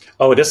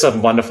 Oh, this is a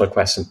wonderful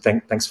question.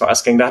 Thanks for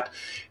asking that.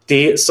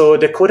 So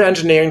the Coda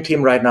engineering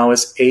team right now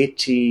is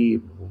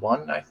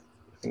 81. I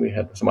think we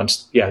had someone,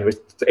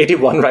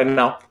 81 right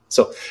now.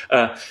 So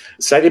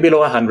slightly below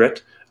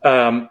 100.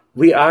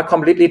 We are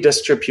completely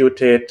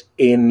distributed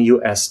in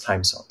US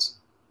time zones.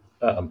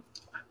 Not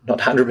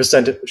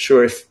 100%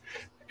 sure if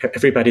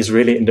everybody's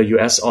really in the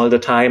US all the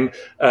time,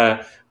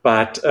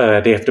 but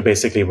they have to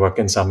basically work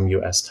in some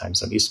US time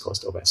zone, East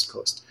Coast or West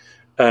Coast.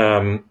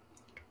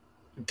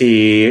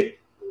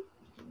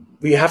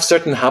 We have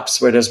certain hubs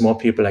where there's more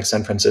people, like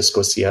San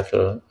Francisco,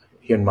 Seattle,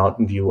 here in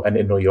Mountain View, and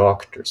in New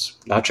York. There's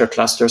larger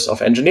clusters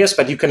of engineers,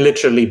 but you can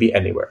literally be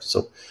anywhere.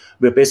 So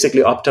we're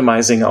basically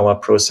optimizing our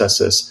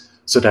processes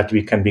so that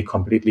we can be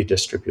completely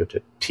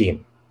distributed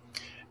team.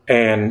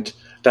 And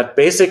that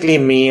basically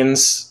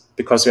means,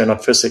 because we are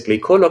not physically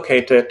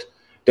co-located,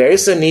 there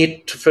is a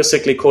need to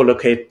physically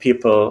co-locate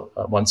people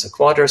once a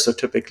quarter. So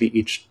typically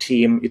each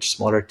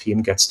smaller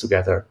team gets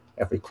together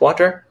every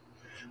quarter.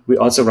 We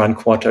also run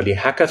quarterly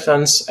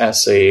hackathons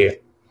as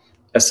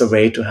a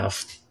way to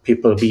have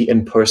people be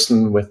in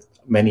person with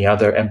many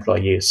other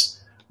employees.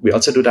 We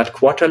also do that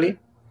quarterly.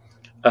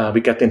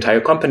 We get the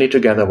entire company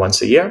together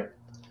once a year.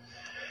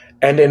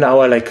 And in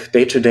our like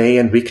day-to-day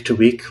and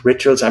week-to-week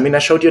rituals, I mean, I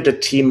showed you the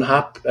team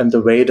hub, and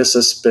the way this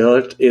is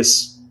built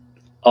is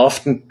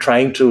often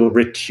trying to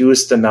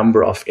reduce the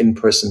number of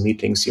in-person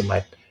meetings you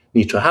might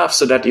need to have,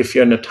 so that if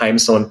you're in a time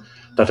zone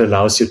that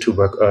allows you to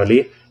work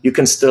early, you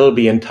can still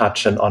be in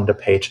touch and on the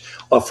page.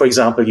 Or, for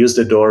example, use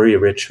the dory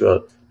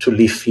ritual to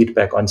leave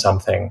feedback on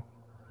something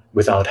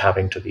without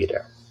having to be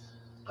there.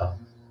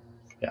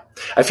 Yeah,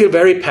 I feel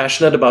very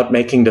passionate about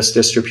making this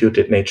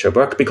distributed nature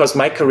work because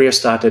my career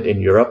started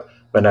in Europe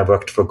when I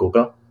worked for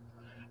Google.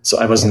 So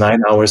I was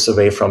 9 hours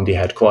away from the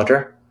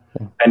headquarter.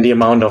 And the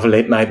amount of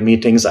late night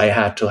meetings I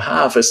had to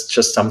have is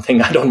just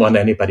something I don't want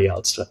anybody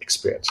else to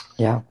experience.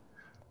 Yeah.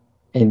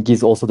 And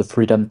gives also the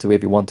freedom to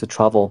everyone to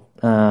travel,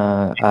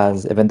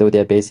 as even though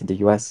they're based in the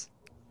US.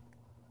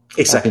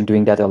 Exactly. I've been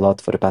doing that a lot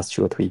for the past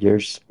 2 or 3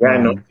 years. Yeah, I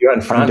know. You're in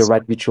Having France. the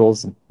right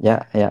rituals.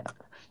 Yeah, yeah.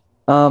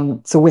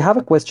 So we have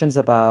a questions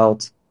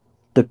about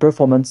the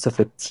performance of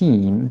a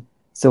team.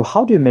 So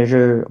how do you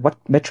measure, what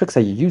metrics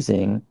are you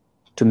using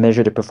to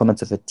measure the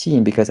performance of a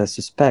team? Because I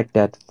suspect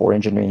that for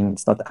engineering,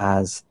 it's not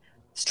as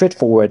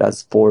straightforward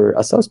as for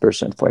a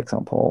salesperson, for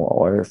example,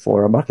 or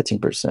for a marketing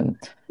person.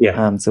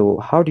 Yeah. So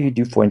how do you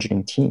do for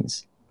engineering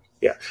teams?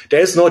 Yeah,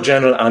 there is no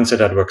general answer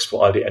that works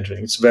for all the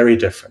engineering. It's very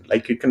different.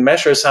 Like you can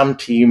measure some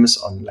teams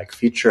on like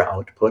feature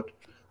output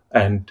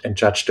and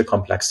judge the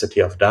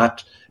complexity of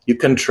that. You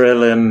can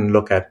drill in,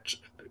 look at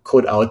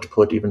code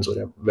output, even though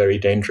they're very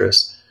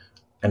dangerous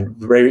and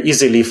very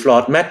easily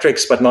flawed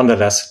metrics, but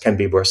nonetheless can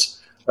be worth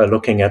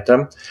looking at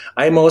them.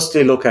 I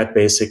mostly look at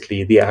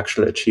basically the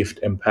actual achieved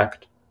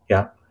impact.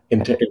 Yeah,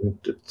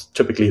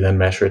 typically then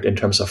measured in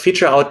terms of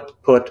feature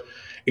output,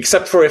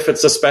 except for if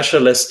it's a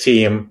specialist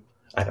team.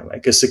 I don't know,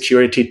 like a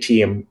security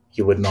team,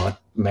 you would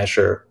not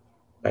measure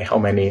by how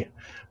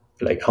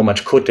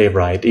much code they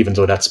write, even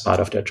though that's part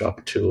of their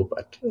job too.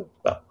 But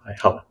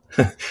how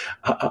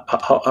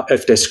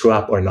if they screw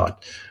up or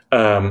not.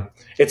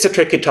 It's a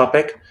tricky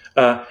topic.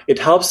 It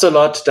helps a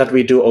lot that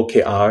we do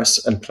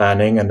OKRs and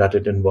planning, and that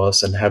it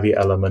involves a heavy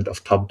element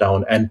of top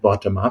down and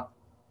bottom up.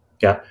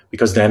 Yeah,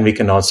 because then we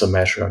can also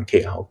measure,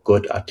 okay, how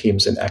good are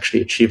teams in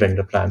actually achieving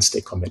the plans they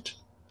commit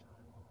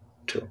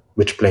to,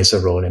 which plays a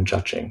role in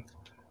judging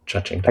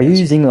that. Are you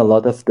using a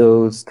lot of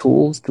those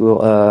tools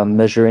to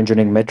measure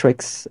engineering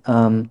metrics,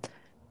 time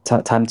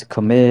to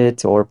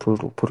commit or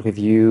pull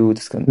review?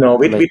 No,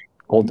 we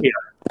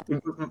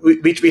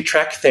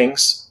track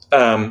things,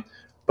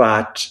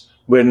 but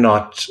we're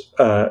not.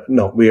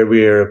 No,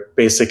 we're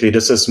basically,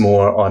 this is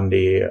more on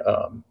the.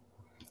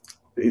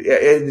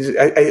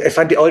 I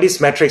find all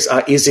these metrics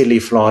are easily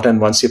flawed, and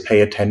once you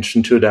pay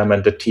attention to them,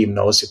 and the team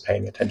knows you're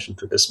paying attention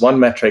to this one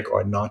metric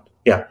or not,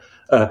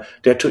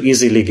 they're too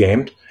easily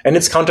gamed, and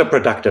it's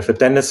counterproductive. But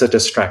then it's a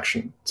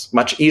distraction. It's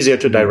much easier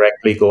to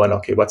directly go and,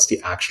 okay, what's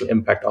the actual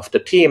impact of the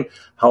team?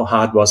 How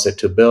hard was it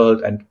to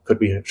build? And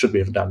should we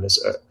have done this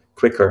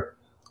quicker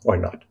or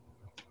not?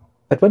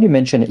 But when you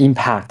mention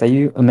impact, are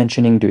you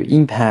mentioning the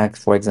impact,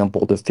 for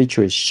example, the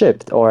feature is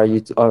shipped, or are you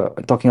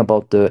talking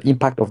about the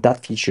impact of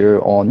that feature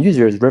on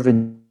users'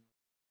 revenue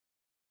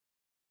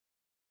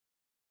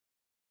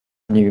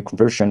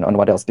conversion, on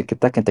what else? Because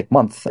that can take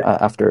months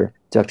after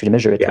to actually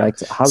measure it, right?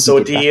 How so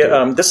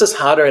this is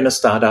harder in a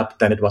startup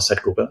than it was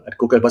at Google. At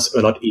Google, it was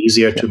a lot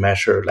easier to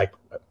measure. Like,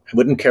 I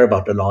wouldn't care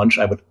about the launch;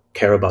 I would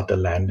care about the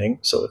landing.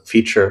 So, a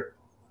feature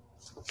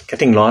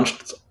getting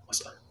launched,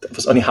 that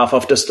was only half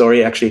of the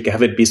story. Actually,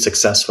 have it be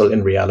successful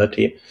in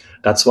reality.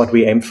 That's what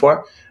we aimed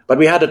for. But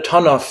we had a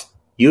ton of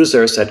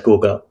users at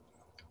Google,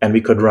 and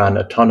we could run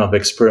a ton of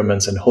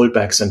experiments and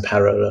holdbacks in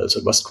parallel. So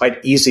it was quite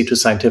easy to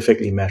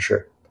scientifically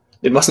measure.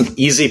 It wasn't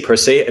easy per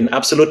se in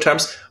absolute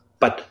terms,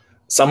 but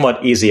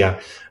somewhat easier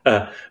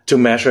to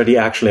measure the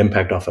actual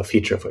impact of a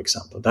feature, for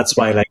example. That's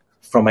why, like,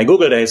 from my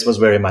Google days, was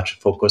very much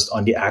focused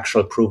on the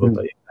actual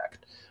provable impact.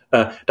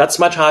 That's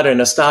much harder in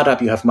a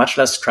startup. You have much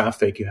less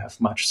traffic. You have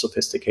much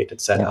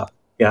sophisticated setup.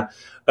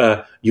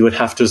 You would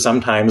have to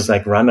sometimes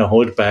like run a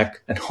holdback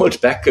and hold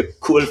back a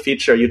cool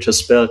feature you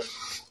just built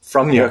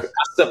from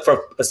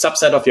for a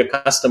subset of your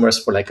customers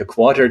for like a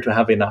quarter to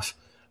have enough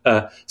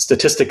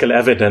statistical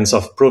evidence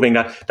of proving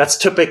that. That's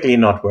typically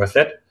not worth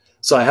it.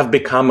 So I have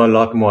become a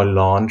lot more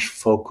launch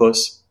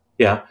focused,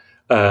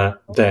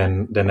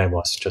 than I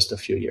was just a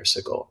few years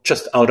ago,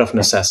 just out of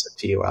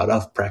necessity or out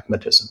of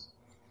pragmatism.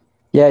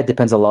 Yeah, it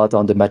depends a lot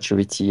on the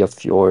maturity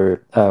of your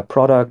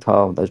product,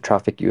 how the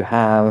traffic you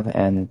have,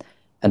 and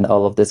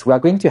all of this. We are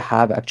going to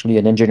have actually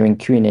an engineering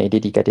Q&A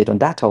dedicated on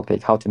that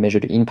topic, how to measure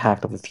the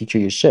impact of a feature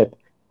you ship,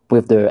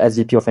 with the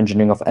SVP of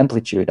engineering of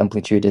Amplitude.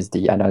 Amplitude is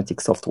the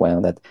analytics software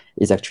that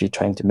is actually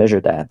trying to measure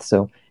that.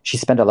 So she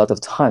spent a lot of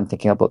time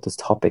thinking about this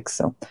topic.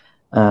 So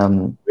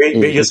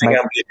we're using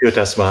Amplitude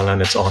as well,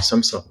 and it's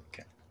awesome. So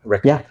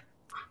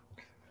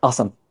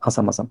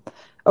awesome.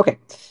 Okay.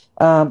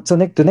 So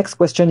the next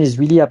question is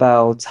really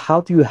about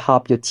how do you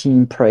help your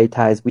team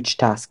prioritize which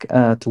task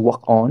to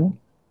work on?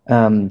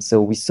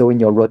 So we saw in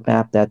your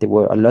roadmap that there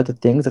were a lot of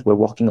things that we're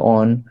working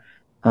on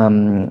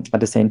at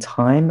the same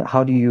time.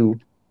 How do you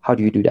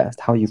do that?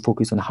 How do you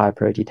focus on high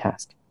priority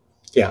tasks?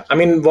 Yeah, I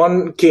mean,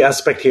 one key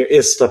aspect here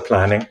is the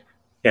planning.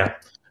 Yeah.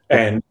 Yep.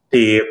 And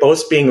the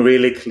both being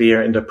really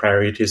clear in the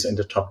priorities and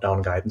the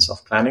top-down guidance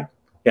of planning.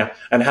 Yeah.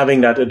 And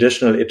having that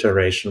additional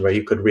iteration where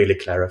you could really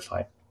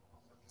clarify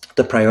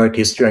the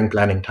priorities during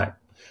planning time.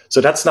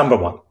 So that's number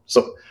one.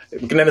 So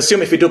we can then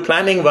assume if we do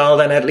planning well,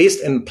 then at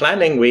least in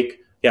planning week,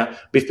 yeah,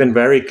 we've been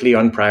very clear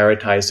on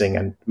prioritizing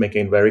and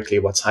making very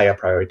clear what's higher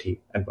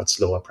priority and what's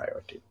lower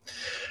priority.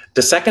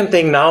 The second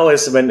thing now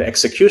is when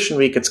execution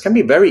week, it can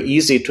be very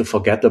easy to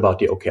forget about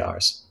the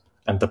OKRs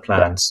and the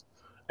plans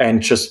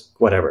and just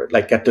whatever,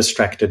 like get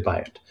distracted by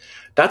it.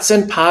 That's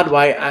in part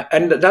why,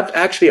 and that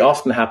actually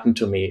often happened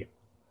to me,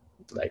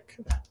 like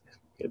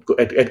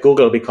at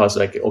Google, because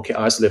like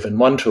OKRs live in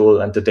one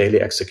tool and the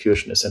daily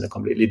execution is in a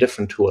completely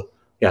different tool.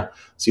 Yeah.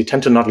 So you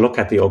tend to not look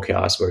at the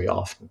OKRs very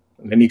often.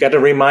 And then you get a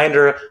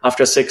reminder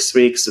after 6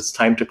 weeks, it's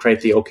time to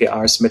create the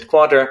OKRs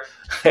mid-quarter.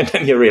 And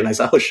then you realize,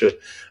 oh, shoot.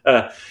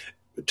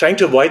 Trying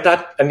to avoid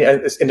that, and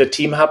in the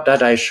team hub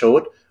that I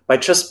showed, by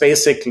just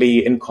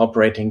basically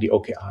incorporating the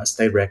OKRs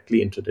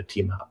directly into the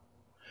team hub.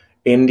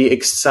 In the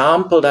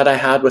example that I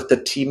had with the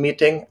team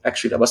meeting,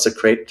 actually, that was a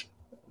great,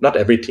 not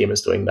every team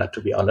is doing that,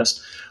 to be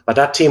honest, but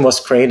that team was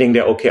creating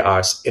their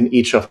OKRs in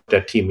each of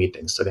their team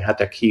meetings. So they had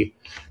their key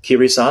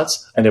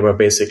results, and they were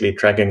basically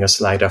dragging a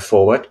slider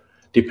forward,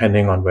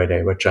 depending on where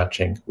they were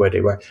judging, where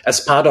they were,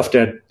 as part of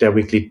their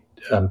weekly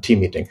team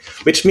meeting,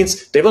 which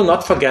means they will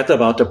not forget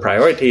about the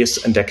priorities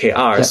and their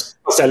KRs,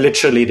 because they're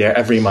literally there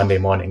every Monday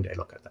morning. They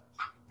look at them.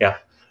 Yeah.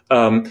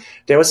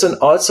 There was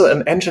also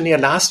an engineer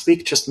last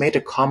week just made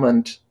a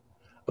comment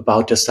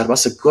about this. That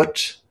was a good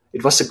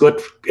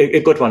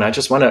one. I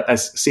just want to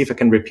see if I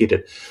can repeat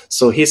it.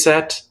 So he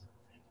said,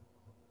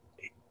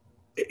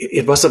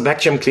 it was a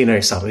vacuum cleaner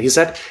example. He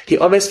said he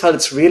always felt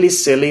it's really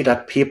silly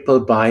that people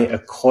buy a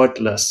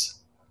cordless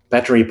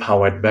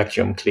battery-powered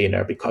vacuum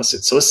cleaner, because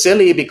it's so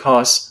silly,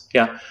 because,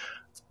 yeah,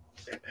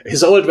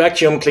 his old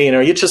vacuum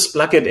cleaner, you just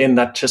plug it in,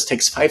 that just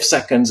takes 5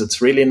 seconds.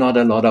 It's really not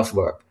a lot of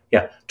work,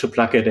 yeah, to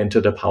plug it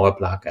into the power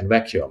plug and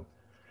vacuum.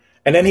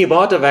 And then he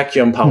bought a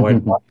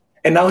vacuum-powered one,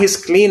 and now he's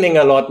cleaning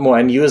a lot more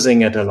and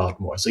using it a lot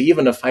more. So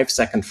even a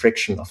 5-second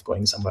friction of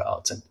going somewhere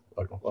else and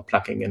or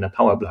plugging in a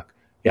power plug,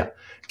 yeah,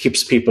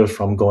 keeps people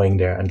from going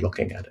there and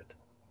looking at it.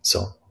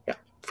 So, yeah,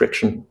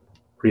 friction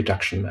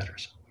reduction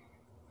matters.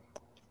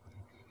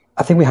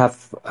 I think we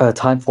have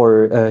time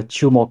for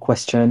 2 more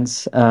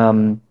questions.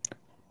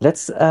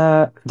 Let's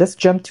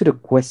jump to the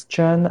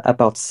question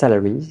about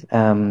salary.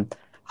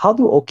 How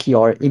do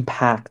OKR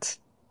impact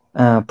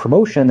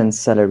promotion and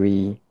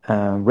salary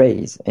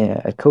raise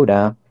at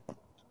Coda?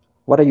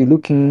 What are you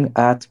looking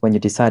at when you're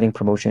deciding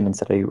promotion and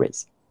salary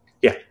raise?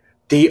 Yeah,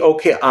 the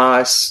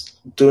OKRs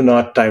do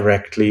not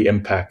directly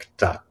impact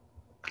that,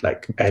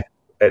 like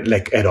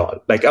at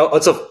all. Like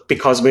also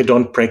because we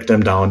don't break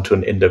them down to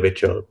an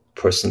individual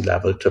person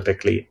level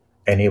typically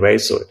anyway,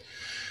 so it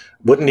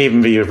wouldn't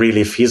even be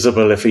really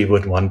feasible if we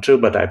would want to,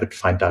 but I would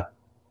find that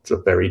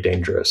very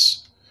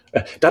dangerous.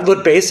 That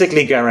would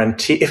basically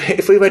guarantee,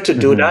 if we were to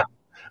do that,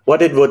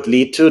 what it would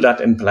lead to,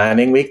 that in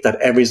planning week, that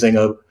every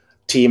single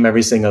team,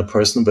 every single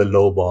person will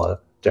lowball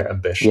their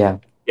ambition.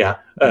 Yeah.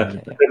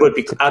 It would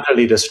be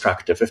utterly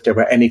destructive if there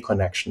were any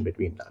connection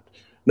between that.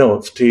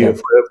 No, for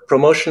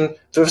promotion,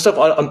 first of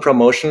all, on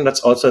promotion, that's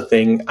also a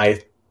thing.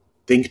 I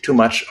think too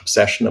much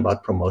obsession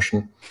about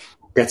promotion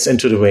gets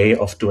into the way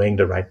of doing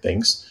the right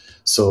things.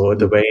 So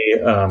the way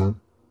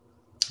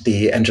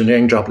the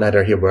engineering job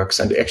ladder here works,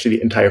 and actually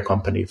the entire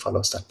company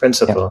follows that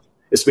principle,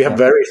 is we have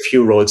very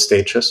few role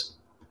stages.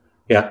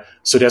 Yeah.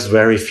 So there's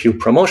very few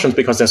promotions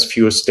because there's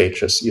few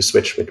stages you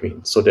switch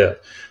between. So the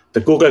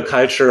Google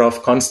culture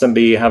of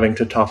constantly having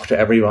to talk to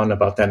everyone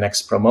about their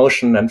next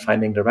promotion and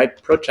finding the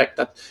right project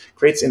that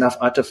creates enough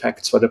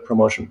artifacts for the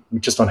promotion. We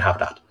just don't have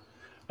that.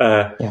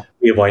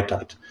 We avoid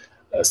that.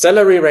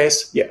 Salary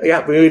raise,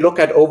 we look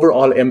at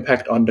overall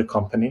impact on the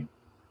company,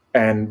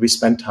 and we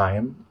spend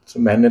time, the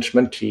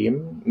management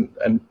team,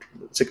 and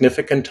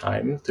significant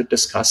time to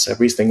discuss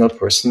every single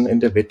person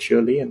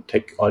individually and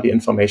take all the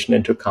information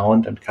into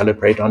account and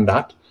calibrate on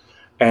that,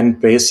 and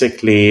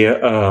basically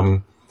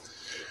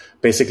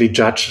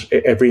judge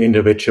every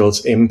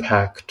individual's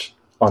impact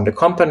on the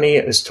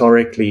company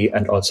historically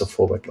and also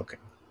forward-looking.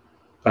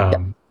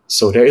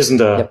 So there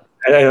isn't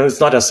it's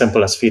not as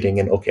simple as feeding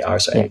in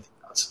OKRs or anything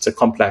else. It's a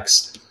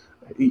complex.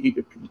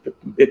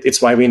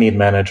 It's why we need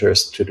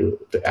managers to do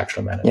the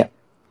actual management. Yeah,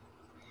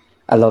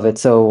 I love it.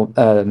 So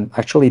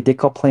actually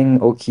decoupling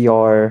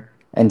OKR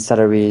and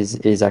salaries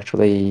is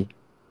actually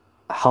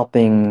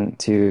helping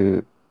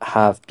to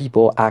have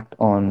people act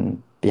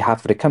on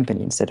behalf of the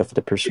company instead of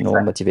the personal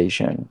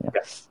motivation.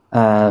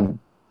 I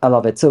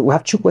love it. So we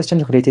have 2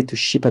 questions related to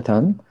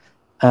Shipathon.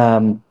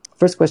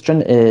 First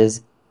question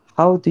is,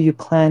 how do you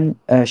plan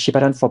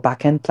Shipathon for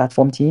backend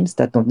platform teams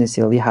that don't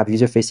necessarily have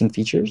user-facing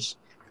features?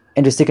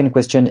 And the second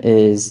question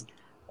is,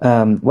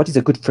 what is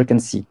a good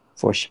frequency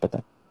for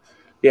Shipathon?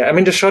 Yeah, I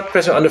mean, the short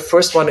question on the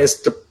first one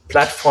is the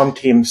platform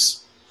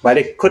teams, while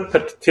they could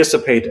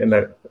participate in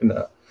a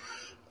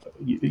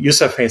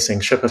user-facing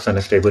Shipperson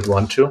if they would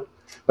want to.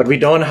 But we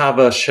don't have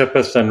a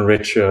Shipperson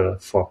ritual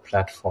for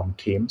platform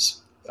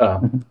teams.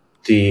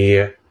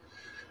 The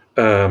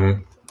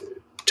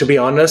To be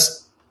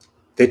honest,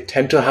 they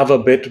tend to have a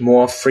bit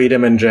more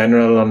freedom in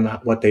general on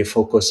what they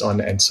focus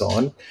on and so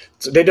on.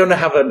 So they don't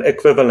have an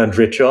equivalent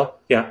ritual.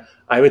 Yeah,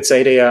 I would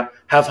say they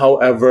have,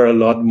 however, a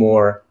lot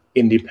more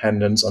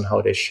independence on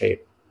how they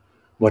shape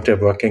what they're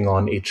working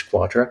on each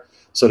quarter.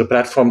 So the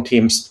platform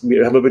teams, we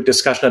have a big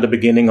discussion at the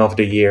beginning of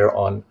the year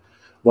on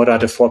what are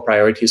the 4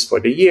 priorities for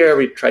the year.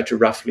 We try to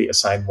roughly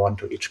assign 1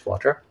 to each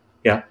quarter.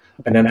 Yeah.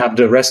 And then have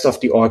the rest of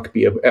the org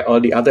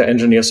all the other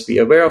engineers be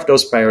aware of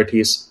those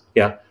priorities.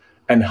 Yeah.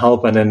 And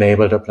help and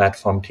enable the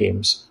platform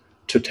teams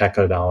to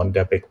tackle down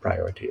their big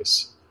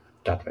priorities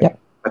that way. Yeah.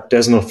 But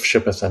there's no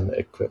Shipperson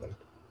equivalent.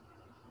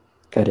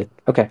 Got it.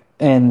 Okay.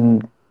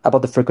 And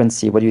about the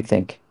frequency, what do you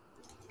think?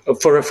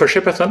 For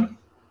Shipperson?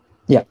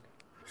 Yeah.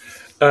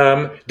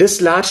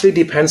 This largely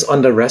depends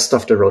on the rest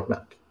of the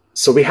roadmap.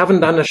 So we haven't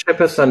done a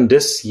Shipperson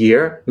this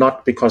year,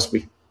 not because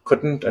we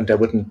couldn't and there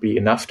wouldn't be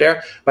enough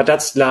there, but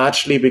that's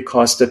largely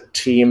because the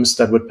teams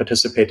that would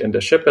participate in the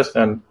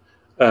Shipperson,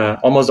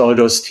 almost all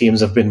those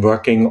teams have been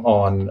working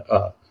on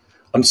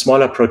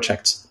smaller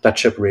projects that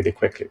ship really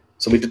quickly.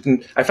 So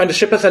I find the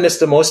Shipperson is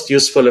the most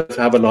useful if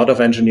I have a lot of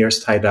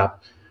engineers tied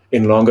up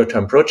in longer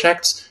term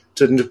projects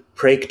to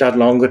break that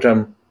longer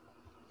term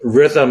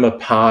rhythm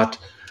apart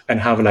and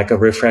have like a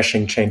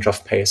refreshing change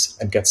of pace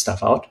and get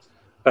stuff out.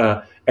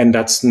 And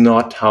that's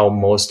not how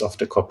most of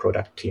the core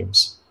product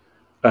teams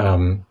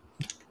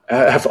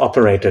have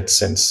operated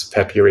since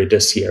February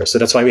this year. So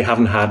that's why we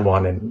haven't had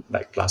one in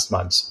like last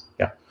months.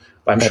 Yeah.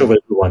 But I'm sure we'll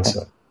do one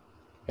soon.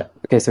 Yeah.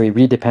 Okay. So it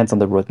really depends on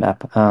the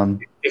roadmap.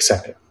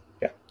 Exactly.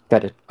 Yeah.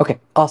 Got it. Okay.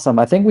 Awesome.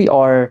 I think we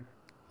are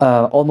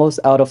almost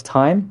out of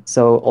time.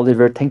 So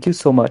Oliver, thank you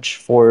so much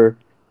for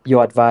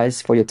your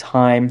advice, for your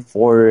time,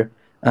 for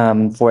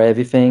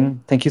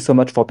everything. Thank you so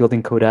much for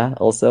building Coda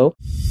also.